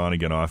guys like on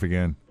again, off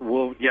again?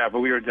 Well, yeah,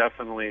 but we are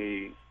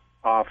definitely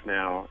off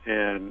now.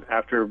 And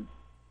after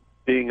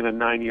being in a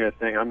 9-year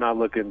thing, I'm not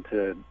looking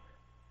to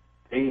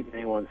date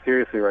anyone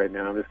seriously right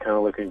now. I'm just kind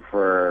of looking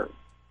for,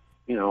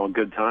 a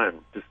good time,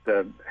 just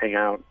to hang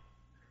out.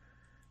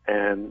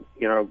 And,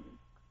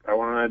 I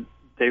went on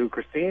a date with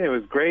Christine. It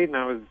was great, and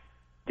I was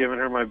giving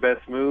her my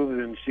best moves,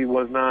 and she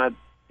was not,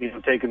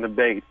 taking the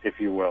bait, if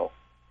you will.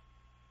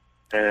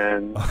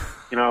 And,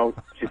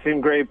 she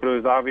seemed great, but it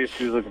was obvious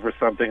she was looking for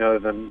something other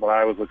than what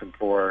I was looking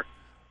for.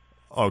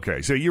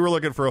 Okay, so you were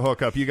looking for a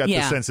hookup. You got the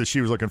Yeah. sense that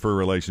she was looking for a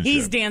relationship.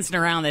 He's dancing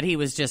around that he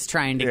was just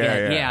trying to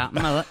Yeah,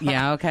 get.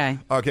 Yeah, okay.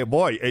 Okay,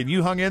 boy, and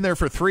you hung in there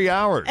for 3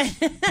 hours.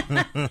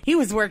 He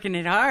was working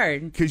it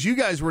hard. Because you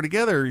guys were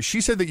together. She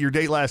said that your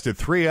date lasted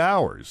 3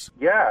 hours.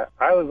 Yeah,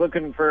 I was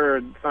looking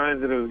for signs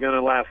that it was going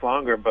to last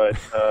longer, but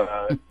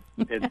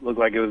it looked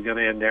like it was going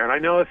to end there. And I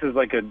know this is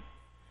like a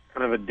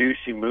kind of a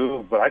douchey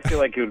move, but I feel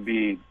like it would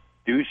be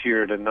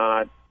douchier to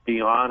not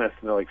be honest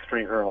and to like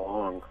string her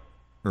along.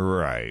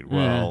 Right.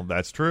 Well,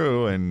 that's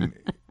true, and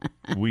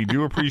we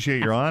do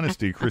appreciate your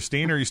honesty.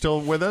 Christine, are you still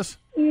with us?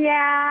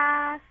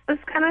 Yeah, this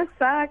kind of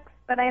sucks,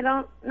 but I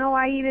don't know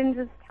why you didn't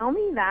just tell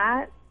me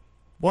that.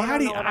 Well, how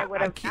do you? know what I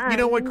would have You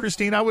know what, done.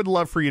 Christine? I would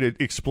love for you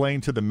to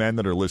explain to the men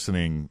that are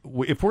listening.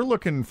 If we're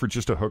looking for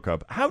just a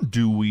hookup, how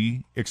do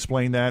we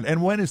explain that,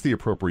 and when is the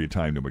appropriate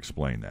time to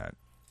explain that?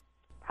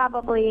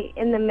 Probably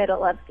in the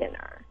middle of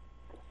dinner.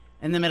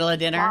 In the middle of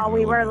dinner? While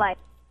we were like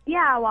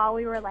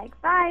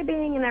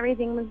vibing and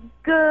everything was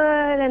good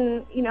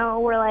and,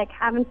 we're like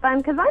having fun.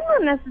 Because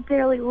I'm not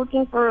necessarily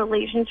looking for a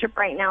relationship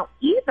right now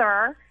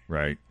either.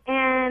 Right.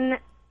 And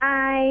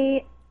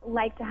I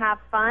like to have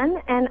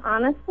fun. And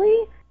honestly,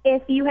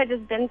 if you had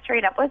just been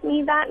straight up with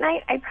me that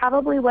night, I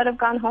probably would have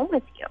gone home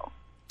with you.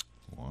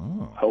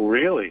 Wow. Oh,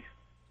 really?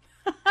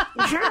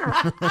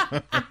 Yeah.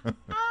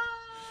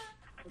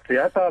 See,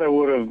 I thought it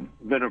would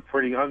have been a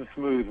pretty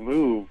unsmooth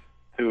move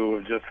to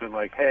have just been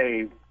like,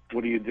 hey,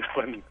 what are you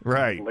doing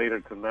Right. later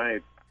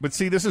tonight? But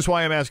see, this is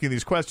why I'm asking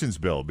these questions,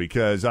 Bill,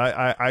 because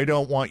I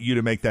don't want you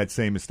to make that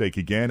same mistake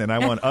again, and I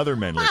want other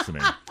men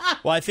listening.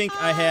 Well, I think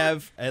I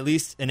have at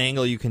least an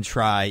angle you can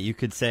try. You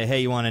could say,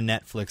 hey, you want to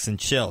Netflix and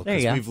chill. There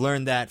you go. We've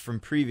learned that from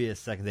previous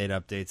second date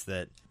updates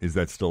that... Is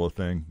that still a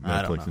thing?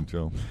 I don't Netflix and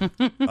chill?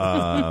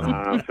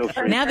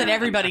 Now that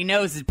everybody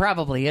knows, it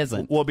probably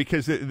isn't. Well,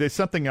 because there's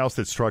something else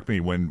that struck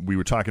me when we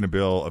were talking to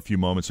Bill a few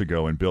moments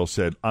ago, and Bill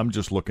said, I'm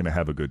just looking to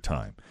have a good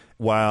time.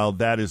 While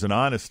that is an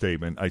honest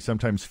statement, I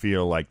sometimes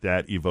feel like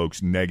that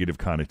evokes negative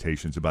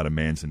connotations about a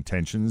man's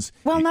intentions.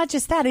 Well, not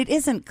just that. It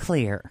isn't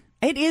clear.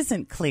 It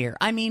isn't clear.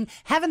 I mean,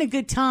 having a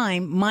good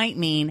time might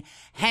mean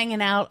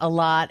hanging out a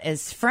lot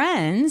as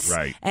friends,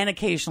 right, and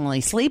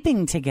occasionally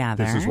sleeping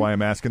together. This is why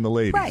I'm asking the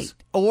ladies. Right.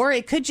 Or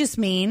it could just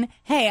mean,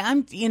 hey,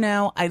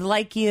 I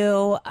like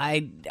you.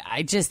 I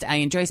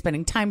enjoy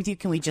spending time with you.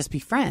 Can we just be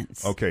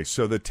friends? Okay,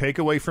 so the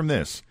takeaway from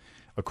this,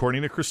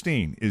 according to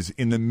Christine, is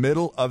in the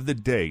middle of the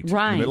date,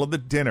 right, in the middle of the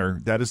dinner,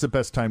 that is the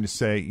best time to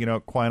say,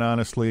 quite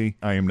honestly,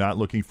 I am not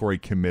looking for a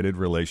committed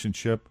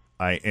relationship.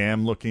 I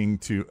am looking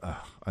to,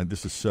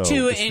 this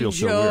feels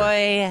so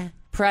weird.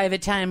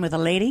 Private time with a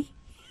lady.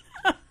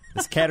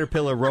 This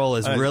caterpillar roll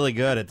is really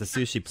good at the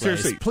sushi place.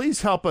 Seriously,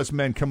 please help us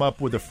men come up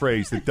with a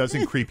phrase that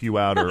doesn't creep you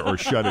out or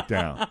shut it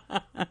down.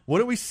 What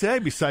do we say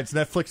besides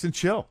Netflix and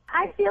chill?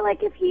 I feel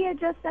like if he had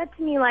just said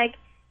to me, like,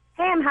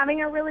 hey, I'm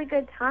having a really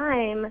good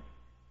time,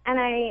 and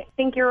I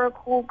think you're a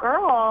cool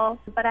girl,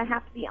 but I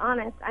have to be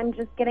honest, I'm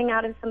just getting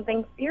out of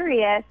something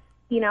serious.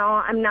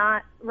 I'm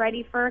not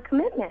ready for a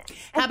commitment.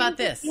 How about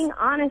this? Being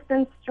honest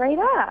and straight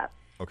up.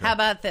 Okay. How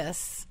about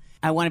this?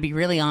 I want to be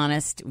really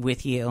honest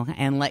with you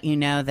and let you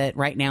know that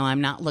right now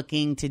I'm not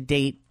looking to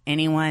date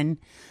anyone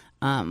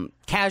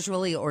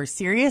casually or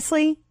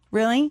seriously,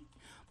 really.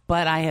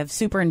 But I have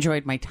super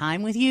enjoyed my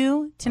time with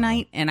you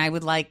tonight, and I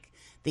would like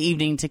the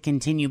evening to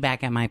continue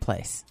back at my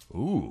place.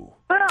 Ooh.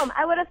 Boom.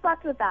 I would have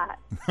slept with that.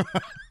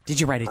 Did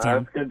you write it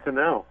down? That's good to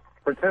know.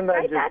 Pretend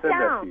I just said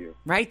that to you.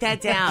 Write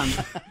that down.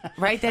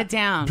 Write that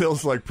down.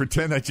 Bill's like,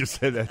 pretend I just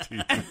said that to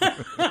you.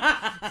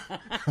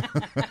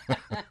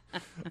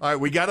 All right,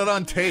 we got it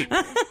on tape.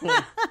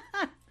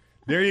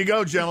 There you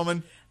go,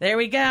 gentlemen. There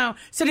we go.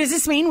 So does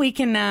this mean we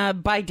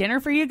can buy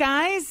dinner for you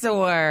guys,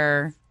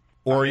 or...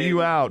 Or are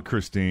you out,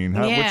 Christine?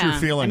 What's your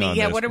feeling on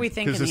this? What are we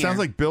thinking Because it sounds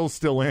like Bill's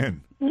still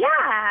in. Yeah,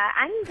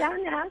 I'm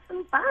down to have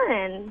some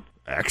fun.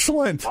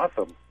 Excellent.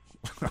 Awesome.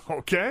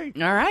 Okay.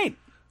 All right.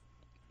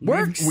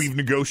 Works. We've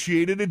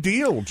negotiated a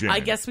deal, Jen.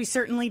 I guess we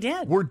certainly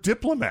did. We're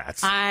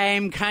diplomats.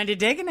 I'm kind of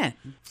digging it.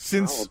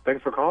 Thanks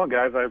for calling,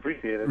 guys. I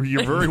appreciate it.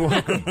 You're very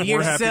welcome.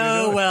 You're happy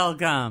so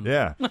welcome.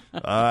 Yeah.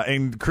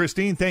 And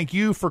Christine, thank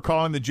you for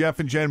calling the Jeff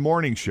and Jen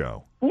Morning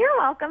Show. You're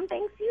welcome.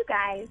 Thanks, you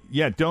guys.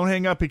 Yeah, don't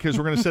hang up because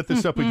we're going to set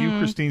this up with you,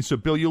 Christine. So,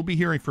 Bill, you'll be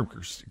hearing from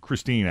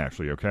Christine,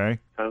 actually, okay?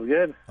 Sounds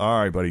good.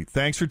 All right, buddy.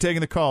 Thanks for taking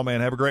the call, man.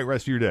 Have a great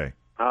rest of your day.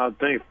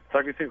 Thanks.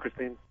 Talk to you soon,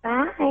 Christine.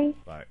 Bye.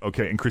 Bye.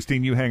 Okay, and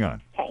Christine, you hang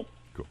on. Okay.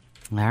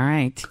 All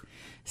right.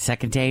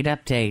 Second date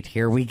update.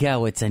 Here we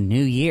go. It's a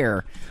new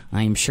year.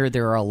 I'm sure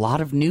there are a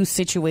lot of new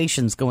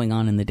situations going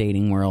on in the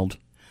dating world.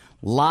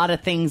 A lot of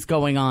things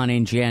going on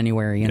in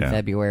January and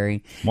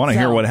February. Want to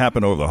hear what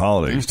happened over the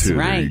holidays, too.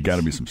 Right. There got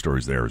to be some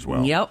stories there as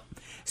well. Yep.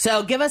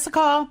 So give us a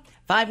call,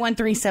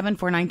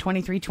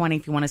 513-749-2320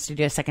 if you want us to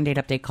do a second date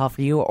update call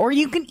for you. Or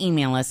you can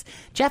email us,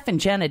 Jeff and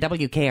Jen at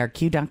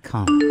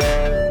WKRQ.com.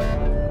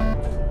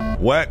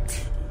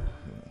 Wet.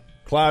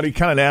 Cloudy,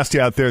 kind of nasty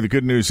out there. The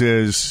good news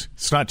is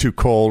it's not too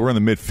cold. We're in the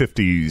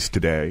mid-50s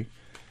today.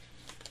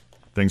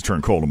 Things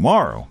turn cold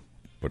tomorrow.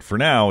 But for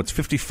now, it's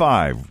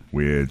 55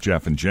 with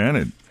Jeff and Jen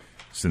at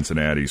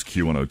Cincinnati's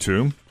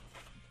Q102.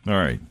 All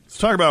right, let's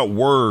talk about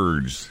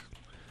words.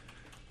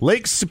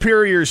 Lake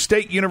Superior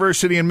State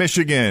University in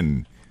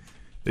Michigan.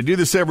 They do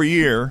this every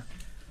year,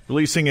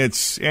 releasing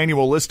its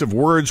annual list of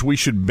words we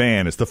should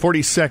ban. It's the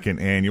 42nd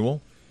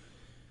annual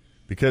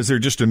because they're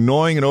just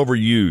annoying and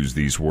overused,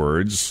 these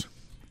words.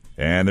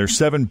 And there's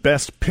 7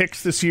 best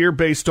picks this year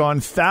based on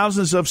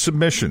thousands of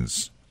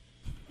submissions.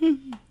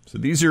 So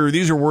these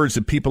are words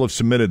that people have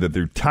submitted that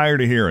they're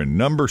tired of hearing.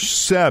 Number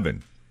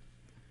 7.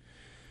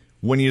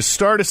 When you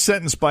start a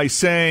sentence by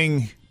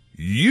saying,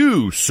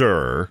 you,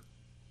 sir,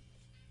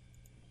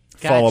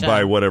 followed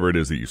by whatever it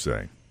is that you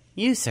say.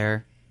 You,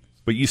 sir.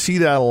 But you see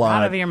that a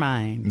lot out of your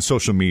mind in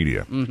social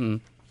media. Mm-hmm.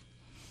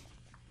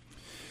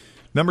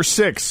 Number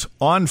 6,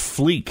 on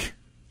fleek.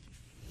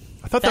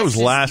 I thought that was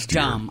last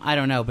year. Dumb. I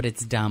don't know, but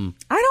it's dumb.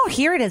 I don't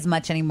hear it as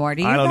much anymore.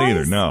 Do you? I don't guys?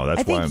 either. No,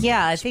 that's why I'm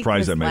I think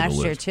surprised it I was made the last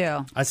year list.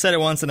 too. I said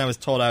it once and I was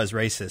told I was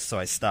racist, so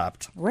I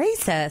stopped.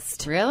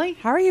 Racist? Really?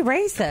 How are you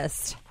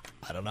racist?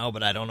 I don't know,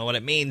 but I don't know what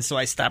it means, so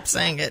I stopped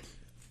saying it.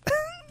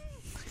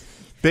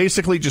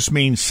 Basically just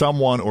means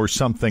someone or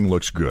something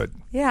looks good.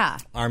 Yeah.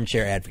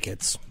 Armchair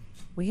advocates.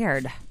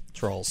 Weird.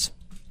 Trolls.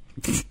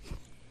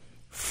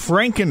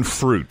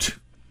 Frankenfruit.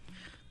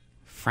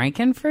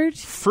 Frankenfruit?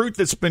 Fruit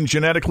that's been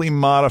genetically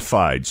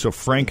modified. So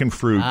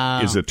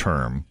Frankenfruit is a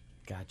term.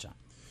 Gotcha.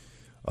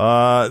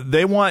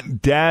 They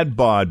want dad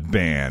bod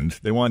banned.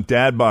 They want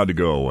dad bod to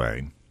go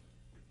away.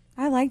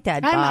 I like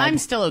Dad bod. I'm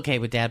still okay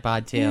with Dad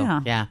bod,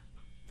 too. Yeah.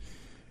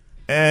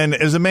 And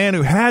as a man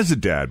who has a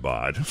dad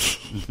bod,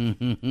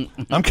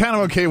 I'm kind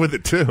of okay with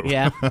it, too.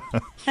 Yeah.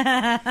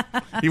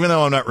 Even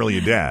though I'm not really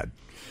a dad.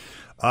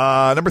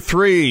 Number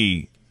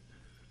 3,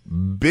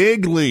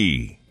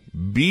 Bigly,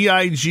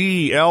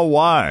 Bigly,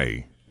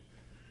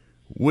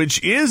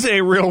 which is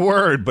a real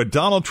word, but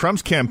Donald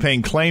Trump's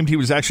campaign claimed he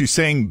was actually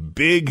saying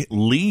big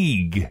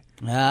league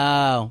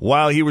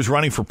while he was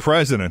running for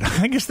president.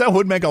 I guess that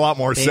would make a lot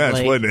more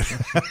sense, wouldn't it?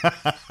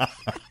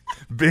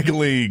 Big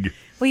league.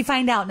 We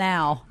find out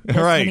now, this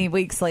many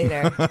weeks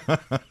later.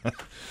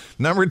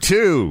 Number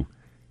 2,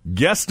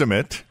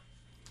 guesstimate.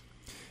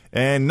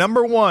 And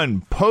number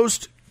 1,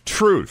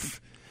 post-truth,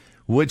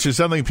 which is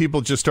something people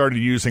just started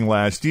using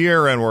last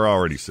year, and we're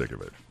already sick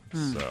of it.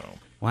 So,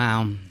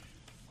 wow.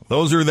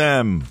 Those are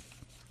them.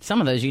 Some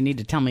of those you need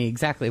to tell me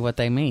exactly what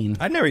they mean.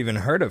 I'd never even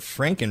heard of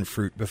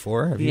Frankenfruit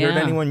before. Have you heard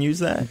anyone use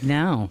that?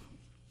 No.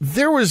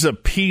 There was a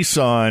piece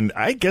on,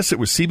 I guess it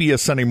was CBS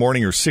Sunday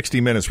Morning or 60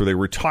 Minutes, where they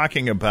were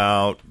talking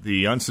about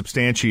the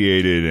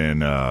unsubstantiated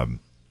and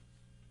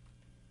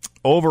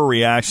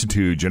overreaction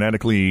to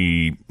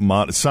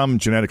some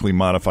genetically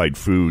modified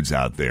foods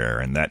out there,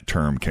 and that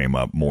term came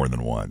up more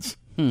than once.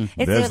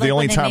 That's the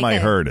only time I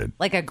heard it.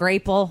 Like a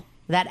grapeful,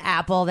 that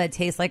apple that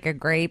tastes like a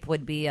grape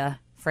would be a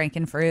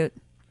Frankenfruit.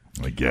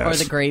 I guess. Or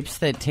the grapes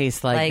that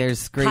taste like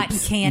there's grapes. Cotton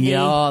candy.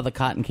 Yeah, the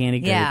cotton candy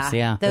grapes.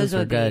 Yeah, those are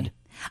would good. Be.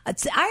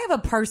 I have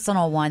a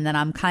personal one that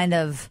I'm kind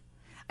of.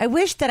 I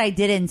wish that I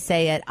didn't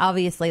say it.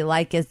 Obviously,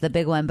 like is the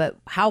big one, but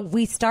how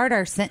we start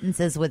our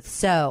sentences with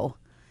so.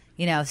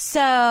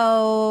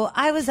 So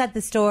I was at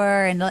the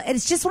store, and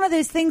it's just one of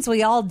those things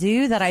we all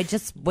do that I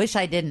just wish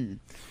I didn't.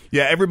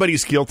 Yeah,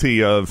 everybody's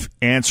guilty of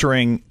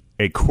answering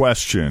a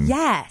question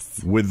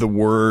with the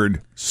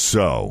word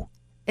so.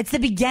 It's the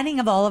beginning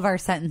of all of our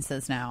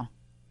sentences now.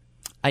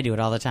 I do it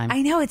all the time.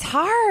 I know, it's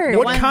hard.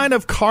 What kind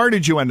of car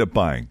did you end up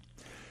buying?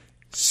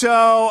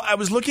 So I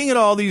was looking at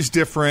all these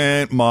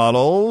different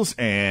models,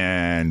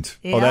 and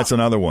that's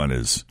another one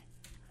is.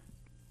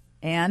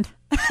 And?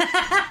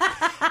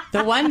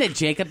 The one that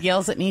Jacob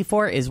yells at me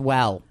for is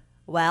well.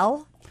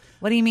 Well?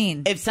 What do you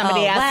mean? If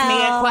somebody asks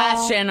me a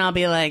question, I'll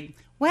be like,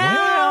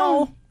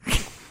 well.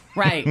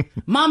 Right.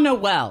 Mom, no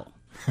well.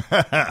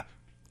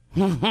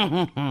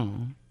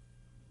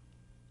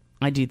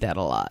 I do that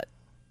a lot.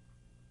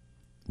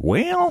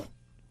 Well.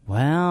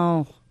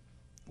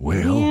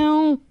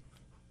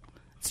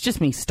 It's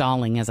just me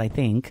stalling as I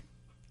think.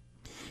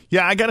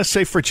 Yeah, I got to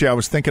say, Fritchie, I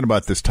was thinking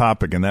about this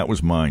topic, and that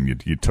was mine.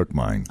 You took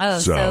mine. Oh,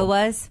 so it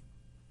was?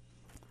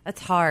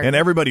 That's hard. And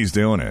everybody's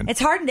doing it. It's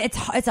hard.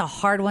 It's a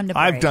hard one to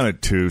break. I've done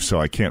it, too, so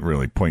I can't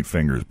really point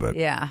fingers, but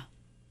yeah,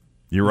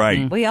 you're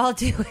right. We all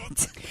do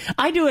it.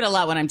 I do it a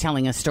lot when I'm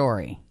telling a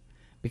story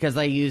because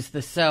I use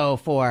the so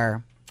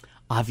for,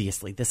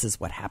 obviously, this is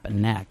what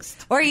happened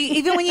next. Or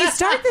even when you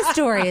start the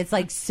story, it's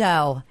like,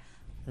 so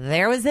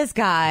there was this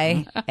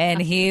guy, and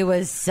he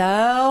was so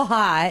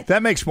hot.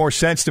 That makes more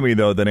sense to me,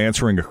 though, than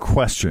answering a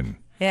question.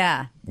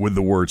 Yeah. With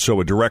the word so,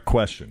 a direct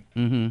question.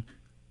 Mm-hmm.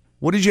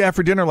 What did you have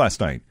for dinner last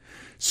night?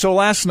 So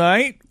last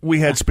night, we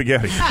had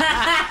spaghetti.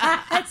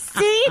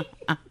 See?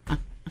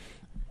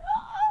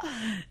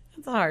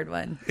 It's a hard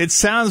one. It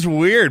sounds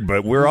weird,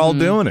 but we're all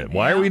doing it.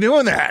 Why are we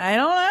doing that? I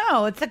don't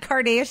know. It's the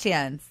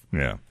Kardashians.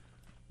 Yeah.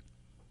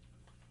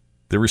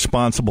 They're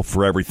responsible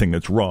for everything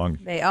that's wrong.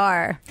 They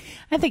are.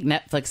 I think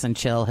Netflix and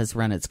chill has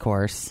run its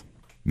course.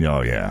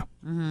 Oh, yeah.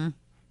 Mm-hmm.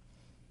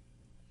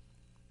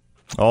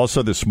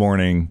 Also this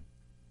morning,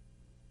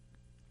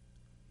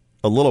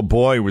 a little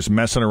boy was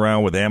messing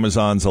around with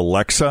Amazon's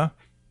Alexa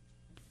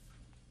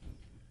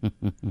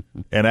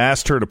and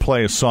asked her to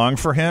play a song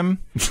for him.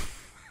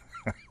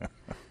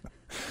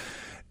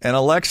 And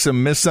Alexa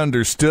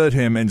misunderstood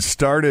him and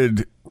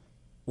started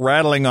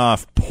rattling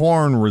off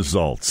porn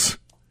results.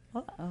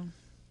 Uh-oh.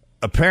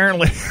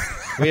 Apparently.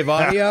 We have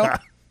audio?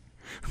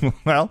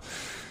 Well,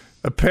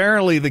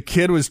 apparently the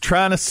kid was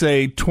trying to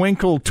say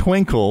twinkle,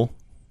 twinkle,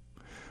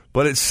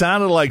 but it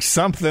sounded like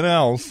something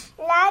else.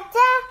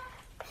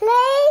 Play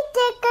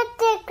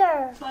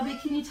ticker. Bobby,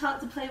 can you talk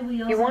to play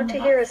wheels? You want to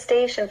hear a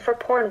station for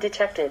porn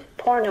detected.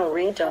 Porno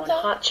ringtone. Okay.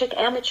 Hot chick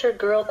amateur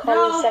girl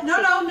calling sexy.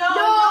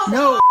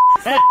 No.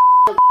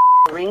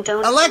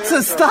 Ringtone.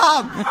 Alexa,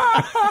 stop.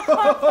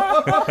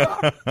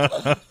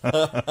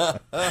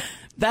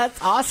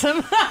 That's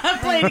awesome.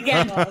 Play it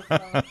again.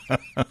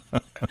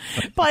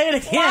 Play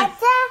it again.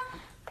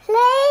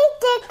 Play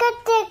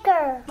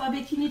ticker.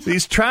 Bobby, can you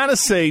He's trying to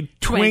say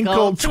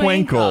twinkle,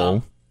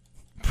 twinkle,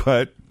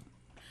 but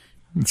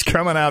it's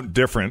coming out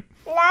different.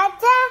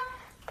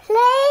 Play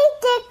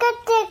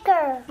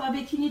ticker.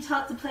 Bobby, can you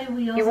talk to play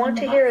wheels? You want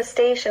to hear a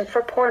station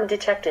for porn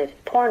detected.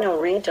 Porno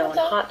ringtone.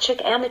 Hot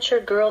chick amateur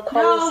girl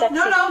calling sexy.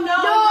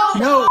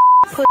 No.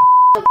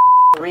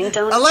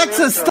 Ringtone.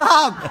 Alexa,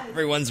 stop.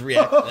 Everyone's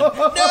reacting.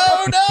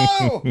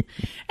 No.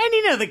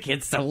 And the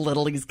kid's so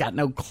little, he's got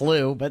no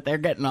clue, but they're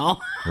getting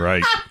all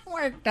right.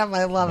 Worked up.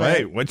 I love it.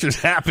 Wait, what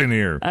just happened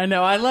here? I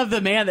know. I love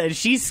the man that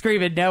she's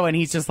screaming no, and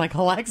he's just like,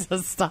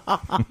 Alexa,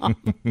 stop.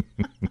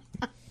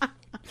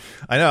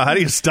 I know. How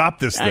do you stop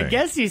this thing? I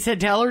guess you said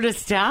tell her to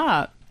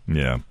stop.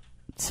 Yeah.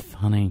 It's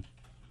funny.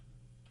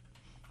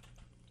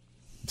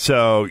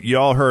 So you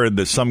all heard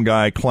that some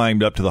guy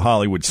climbed up to the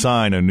Hollywood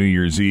sign on New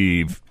Year's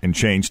Eve and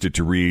changed it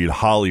to read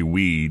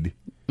Hollyweed.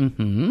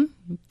 Mm-hmm.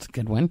 It's a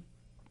good one.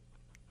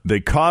 They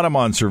caught him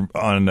on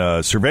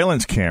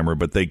surveillance camera,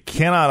 but they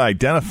cannot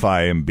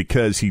identify him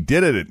because he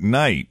did it at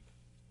night.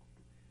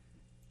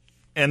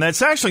 And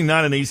that's actually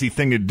not an easy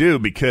thing to do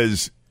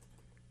because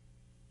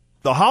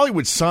the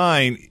Hollywood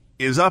sign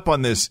is up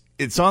on this.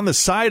 It's on the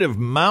side of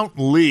Mount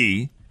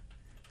Lee,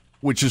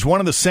 which is one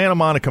of the Santa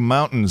Monica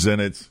Mountains,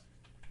 and it's,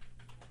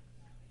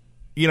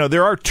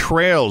 there are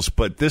trails,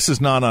 but this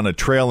is not on a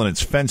trail, and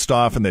it's fenced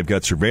off, and they've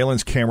got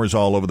surveillance cameras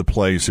all over the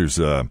place. There's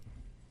a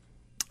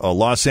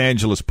Los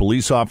Angeles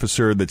police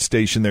officer that's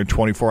stationed there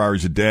 24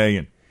 hours a day,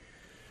 and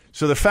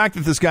so the fact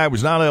that this guy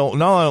was not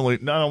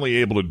only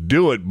able to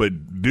do it,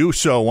 but do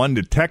so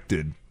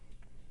undetected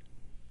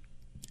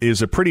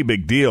is a pretty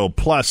big deal.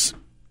 Plus,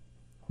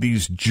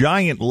 these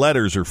giant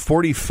letters are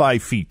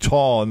 45 feet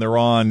tall, and they're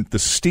on the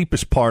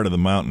steepest part of the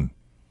mountain.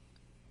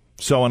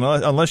 So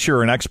unless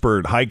you're an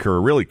expert hiker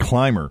or really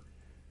climber,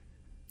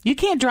 you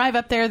can't drive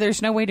up there.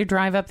 There's no way to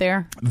drive up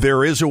there.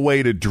 There is a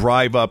way to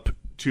drive up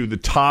to the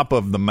top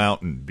of the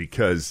mountain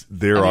because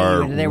there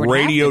are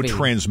radio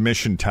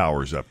transmission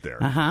towers up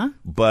there. Uh-huh.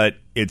 But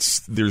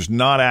there's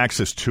not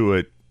access to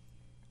it.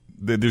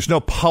 There's no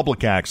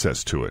public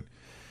access to it.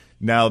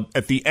 Now,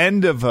 at the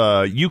end of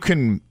you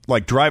can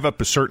drive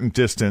up a certain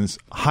distance,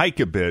 hike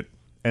a bit,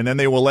 and then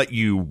they will let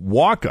you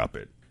walk up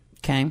it.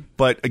 Okay.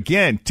 But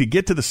again, to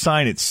get to the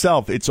sign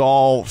itself, it's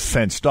all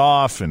fenced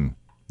off, and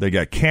they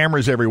got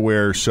cameras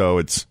everywhere, so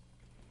it's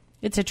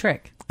a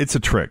trick. It's a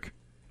trick.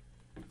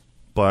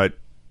 But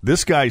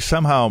this guy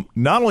somehow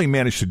not only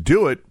managed to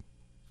do it,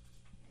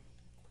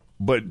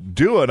 but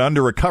do it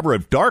under a cover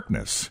of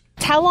darkness.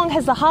 How long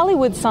has the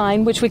Hollywood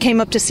sign, which we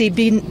came up to see,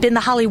 been the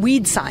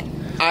Hollyweed sign?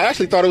 I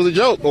actually thought it was a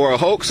joke or a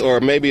hoax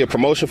or maybe a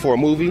promotion for a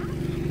movie,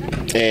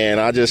 and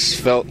I just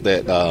felt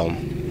that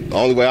the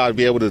only way I'd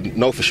be able to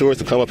know for sure is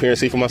to come up here and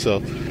see for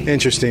myself.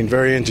 Interesting,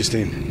 very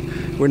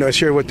interesting. We're not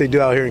sure what they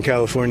do out here in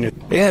California.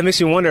 Yeah, it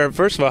makes you wonder,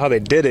 first of all, how they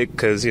did it,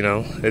 because,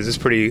 it's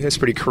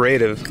pretty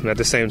creative. And at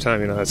the same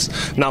time,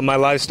 it's not my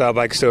lifestyle,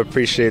 but I can still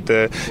appreciate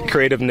the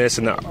creativeness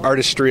and the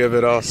artistry of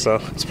it all, so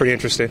it's pretty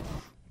interesting.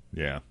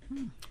 Yeah.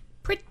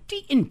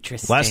 Pretty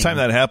interesting. Last time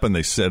that happened,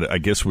 they said, I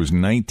guess, was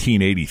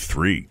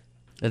 1983.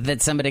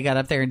 That somebody got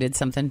up there and did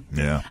something?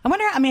 Yeah. I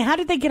wonder, how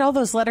did they get all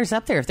those letters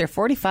up there if they're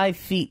 45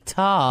 feet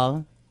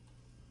tall?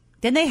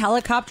 Didn't they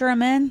helicopter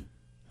them in?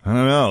 I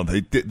don't know.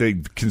 They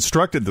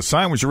constructed, the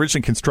sign was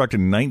originally constructed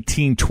in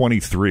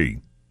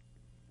 1923.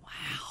 Wow.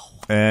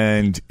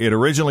 And it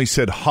originally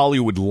said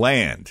Hollywood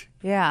Land.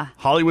 Yeah.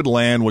 Hollywood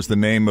Land was the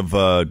name of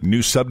a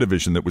new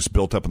subdivision that was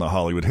built up in the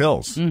Hollywood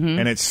Hills. Mm-hmm.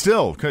 And it's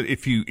still,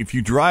 if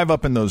you drive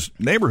up in those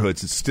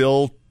neighborhoods, it's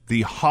still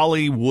the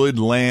Hollywood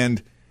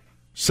Land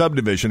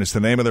subdivision. It's the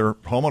name of their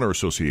homeowner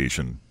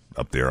association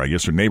up there, I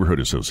guess, or neighborhood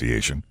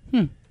association.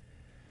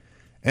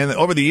 And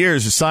over the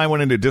years, the sign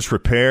went into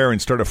disrepair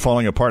and started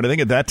falling apart. I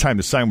think at that time,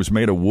 the sign was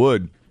made of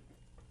wood.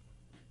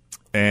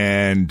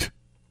 And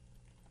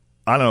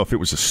I don't know if it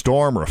was a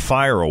storm or a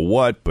fire or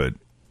what, but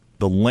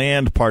the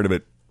land part of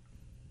it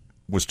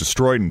was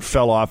destroyed and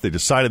fell off. They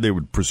decided they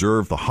would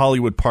preserve the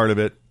Hollywood part of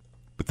it.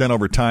 But then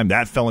over time,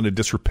 that fell into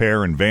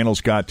disrepair and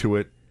vandals got to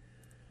it.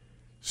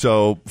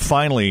 So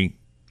finally,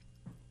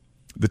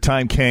 the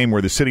time came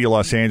where the city of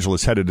Los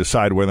Angeles had to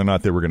decide whether or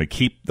not they were going to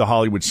keep the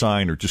Hollywood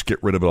sign or just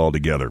get rid of it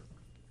altogether.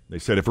 They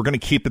said, if we're going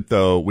to keep it,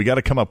 though, we got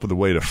to come up with a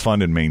way to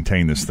fund and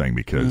maintain this thing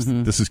because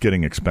this is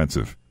getting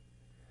expensive.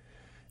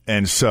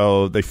 And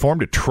so they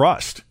formed a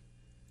trust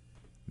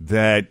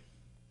that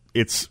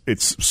its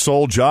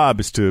sole job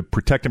is to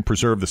protect and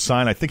preserve the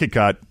sign. I think it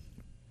got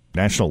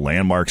national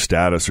landmark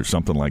status or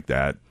something like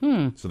that.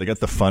 So they got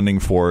the funding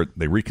for it.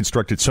 They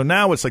reconstructed. So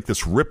now it's like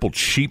this rippled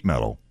sheet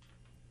metal.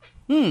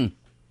 And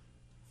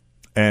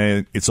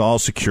it's all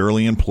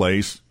securely in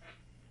place.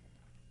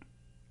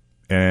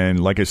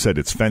 And like I said,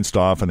 it's fenced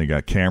off, and they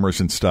got cameras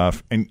and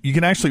stuff. And you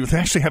can actually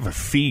have a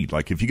feed.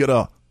 Like if you go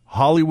to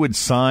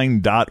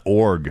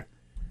hollywoodsign.org,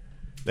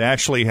 they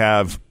actually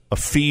have a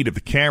feed of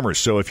the cameras.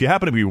 So if you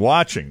happen to be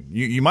watching,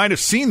 you might have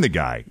seen the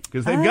guy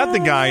because they've got the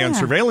guy on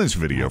surveillance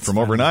video from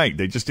overnight.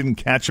 They just didn't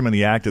catch him in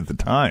the act at the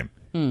time.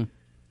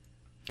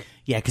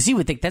 Yeah, because you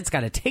would think that's got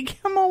to take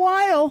him a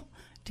while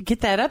to get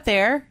that up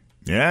there.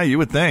 Yeah, you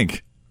would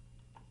think.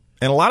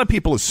 And a lot of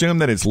people assume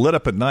that it's lit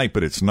up at night,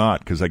 but it's not,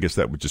 because I guess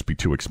that would just be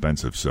too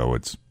expensive. So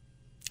it's...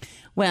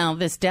 Well,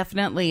 this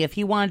definitely, if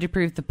he wanted to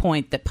prove the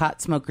point that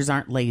pot smokers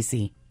aren't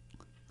lazy.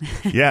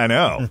 Yeah, I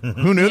know.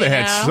 Who knew they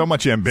had so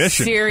much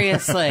ambition?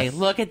 Seriously,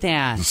 look at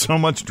that. So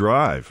much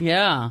drive.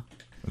 Yeah.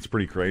 That's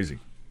pretty crazy.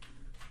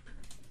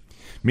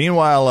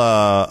 Meanwhile,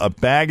 a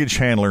baggage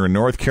handler in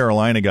North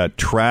Carolina got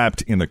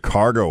trapped in the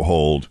cargo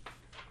hold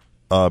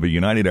of a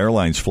United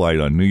Airlines flight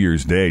on New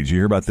Year's Day. Did you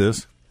hear about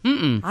this?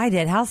 I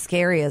did. How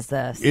scary is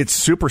this? It's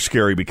super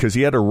scary because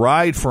he had to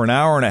ride for an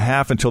hour and a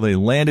half until they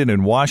landed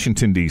in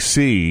Washington,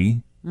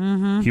 D.C.,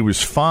 He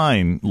was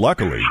fine,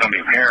 luckily. Some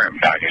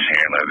parent baggage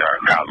handler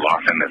that got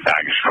lost in the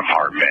baggage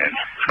compartment.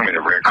 It's going to be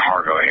the rear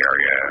cargo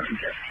area.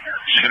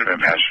 Should have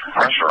been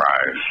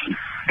pressurized.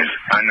 There's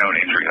unknown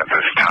injuries at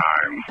this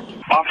time.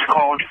 Officer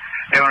called.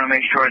 They want to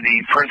make sure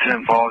the person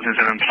involved is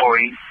an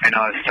employee and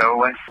not a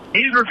stowaway.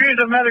 He's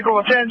refusing medical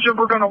attention.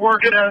 We're going to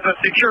work it as a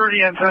security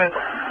incident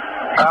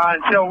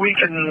until we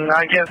can,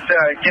 I guess,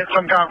 get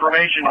some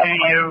confirmation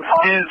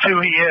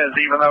who he is,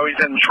 even though he's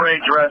in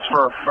trade dress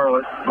for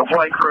the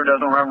flight crew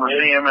doesn't remember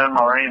seeing him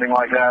or anything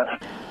like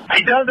that.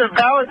 He does have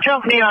valid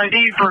company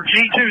ID for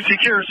G2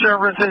 Secure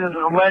Services,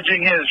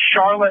 alleging his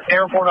Charlotte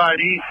Airport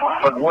ID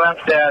was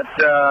left at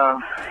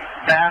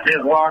his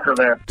locker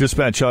there.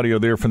 Dispatch audio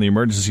there from the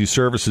emergency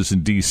services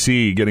in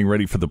D.C. getting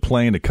ready for the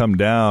plane to come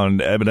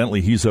down.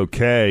 Evidently, he's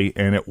okay,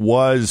 and it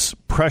was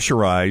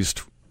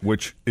pressurized,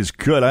 which is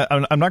good.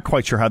 I'm not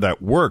quite sure how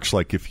that works.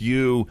 Like if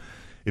you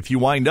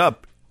wind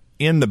up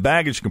in the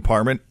baggage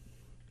compartment,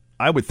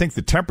 I would think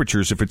the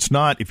temperatures,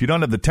 if you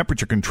don't have the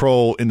temperature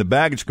control in the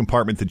baggage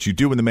compartment that you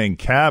do in the main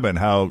cabin,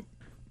 how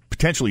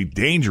potentially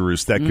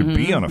dangerous that could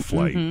be on a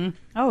flight.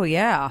 Oh,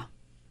 yeah.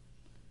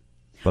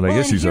 But I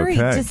guess he's okay. He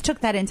just took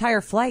that entire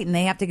flight, and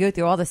they have to go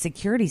through all the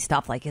security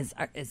stuff. Like, is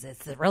this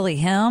really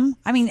him?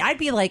 I mean, I'd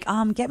be like,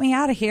 get me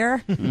out of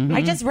here.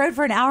 I just rode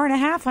for an hour and a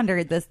half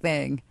under this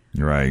thing.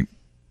 Right.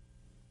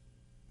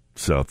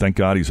 So thank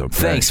God he's okay.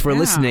 Thanks for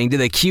listening to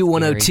the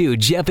Q102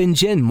 Jeff and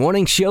Jen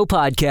Morning Show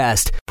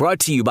podcast, brought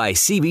to you by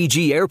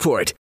CBG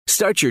Airport.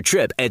 Start your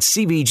trip at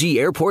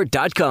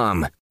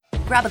CBGAirport.com.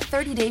 Grab a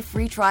 30-day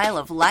free trial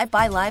of Live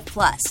by Live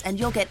Plus, and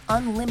you'll get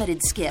unlimited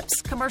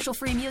skips,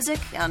 commercial-free music,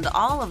 and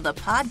all of the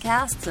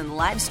podcasts and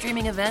live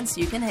streaming events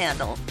you can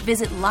handle.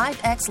 Visit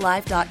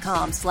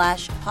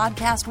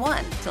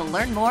livexlive.com/podcast1 to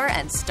learn more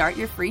and start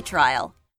your free trial.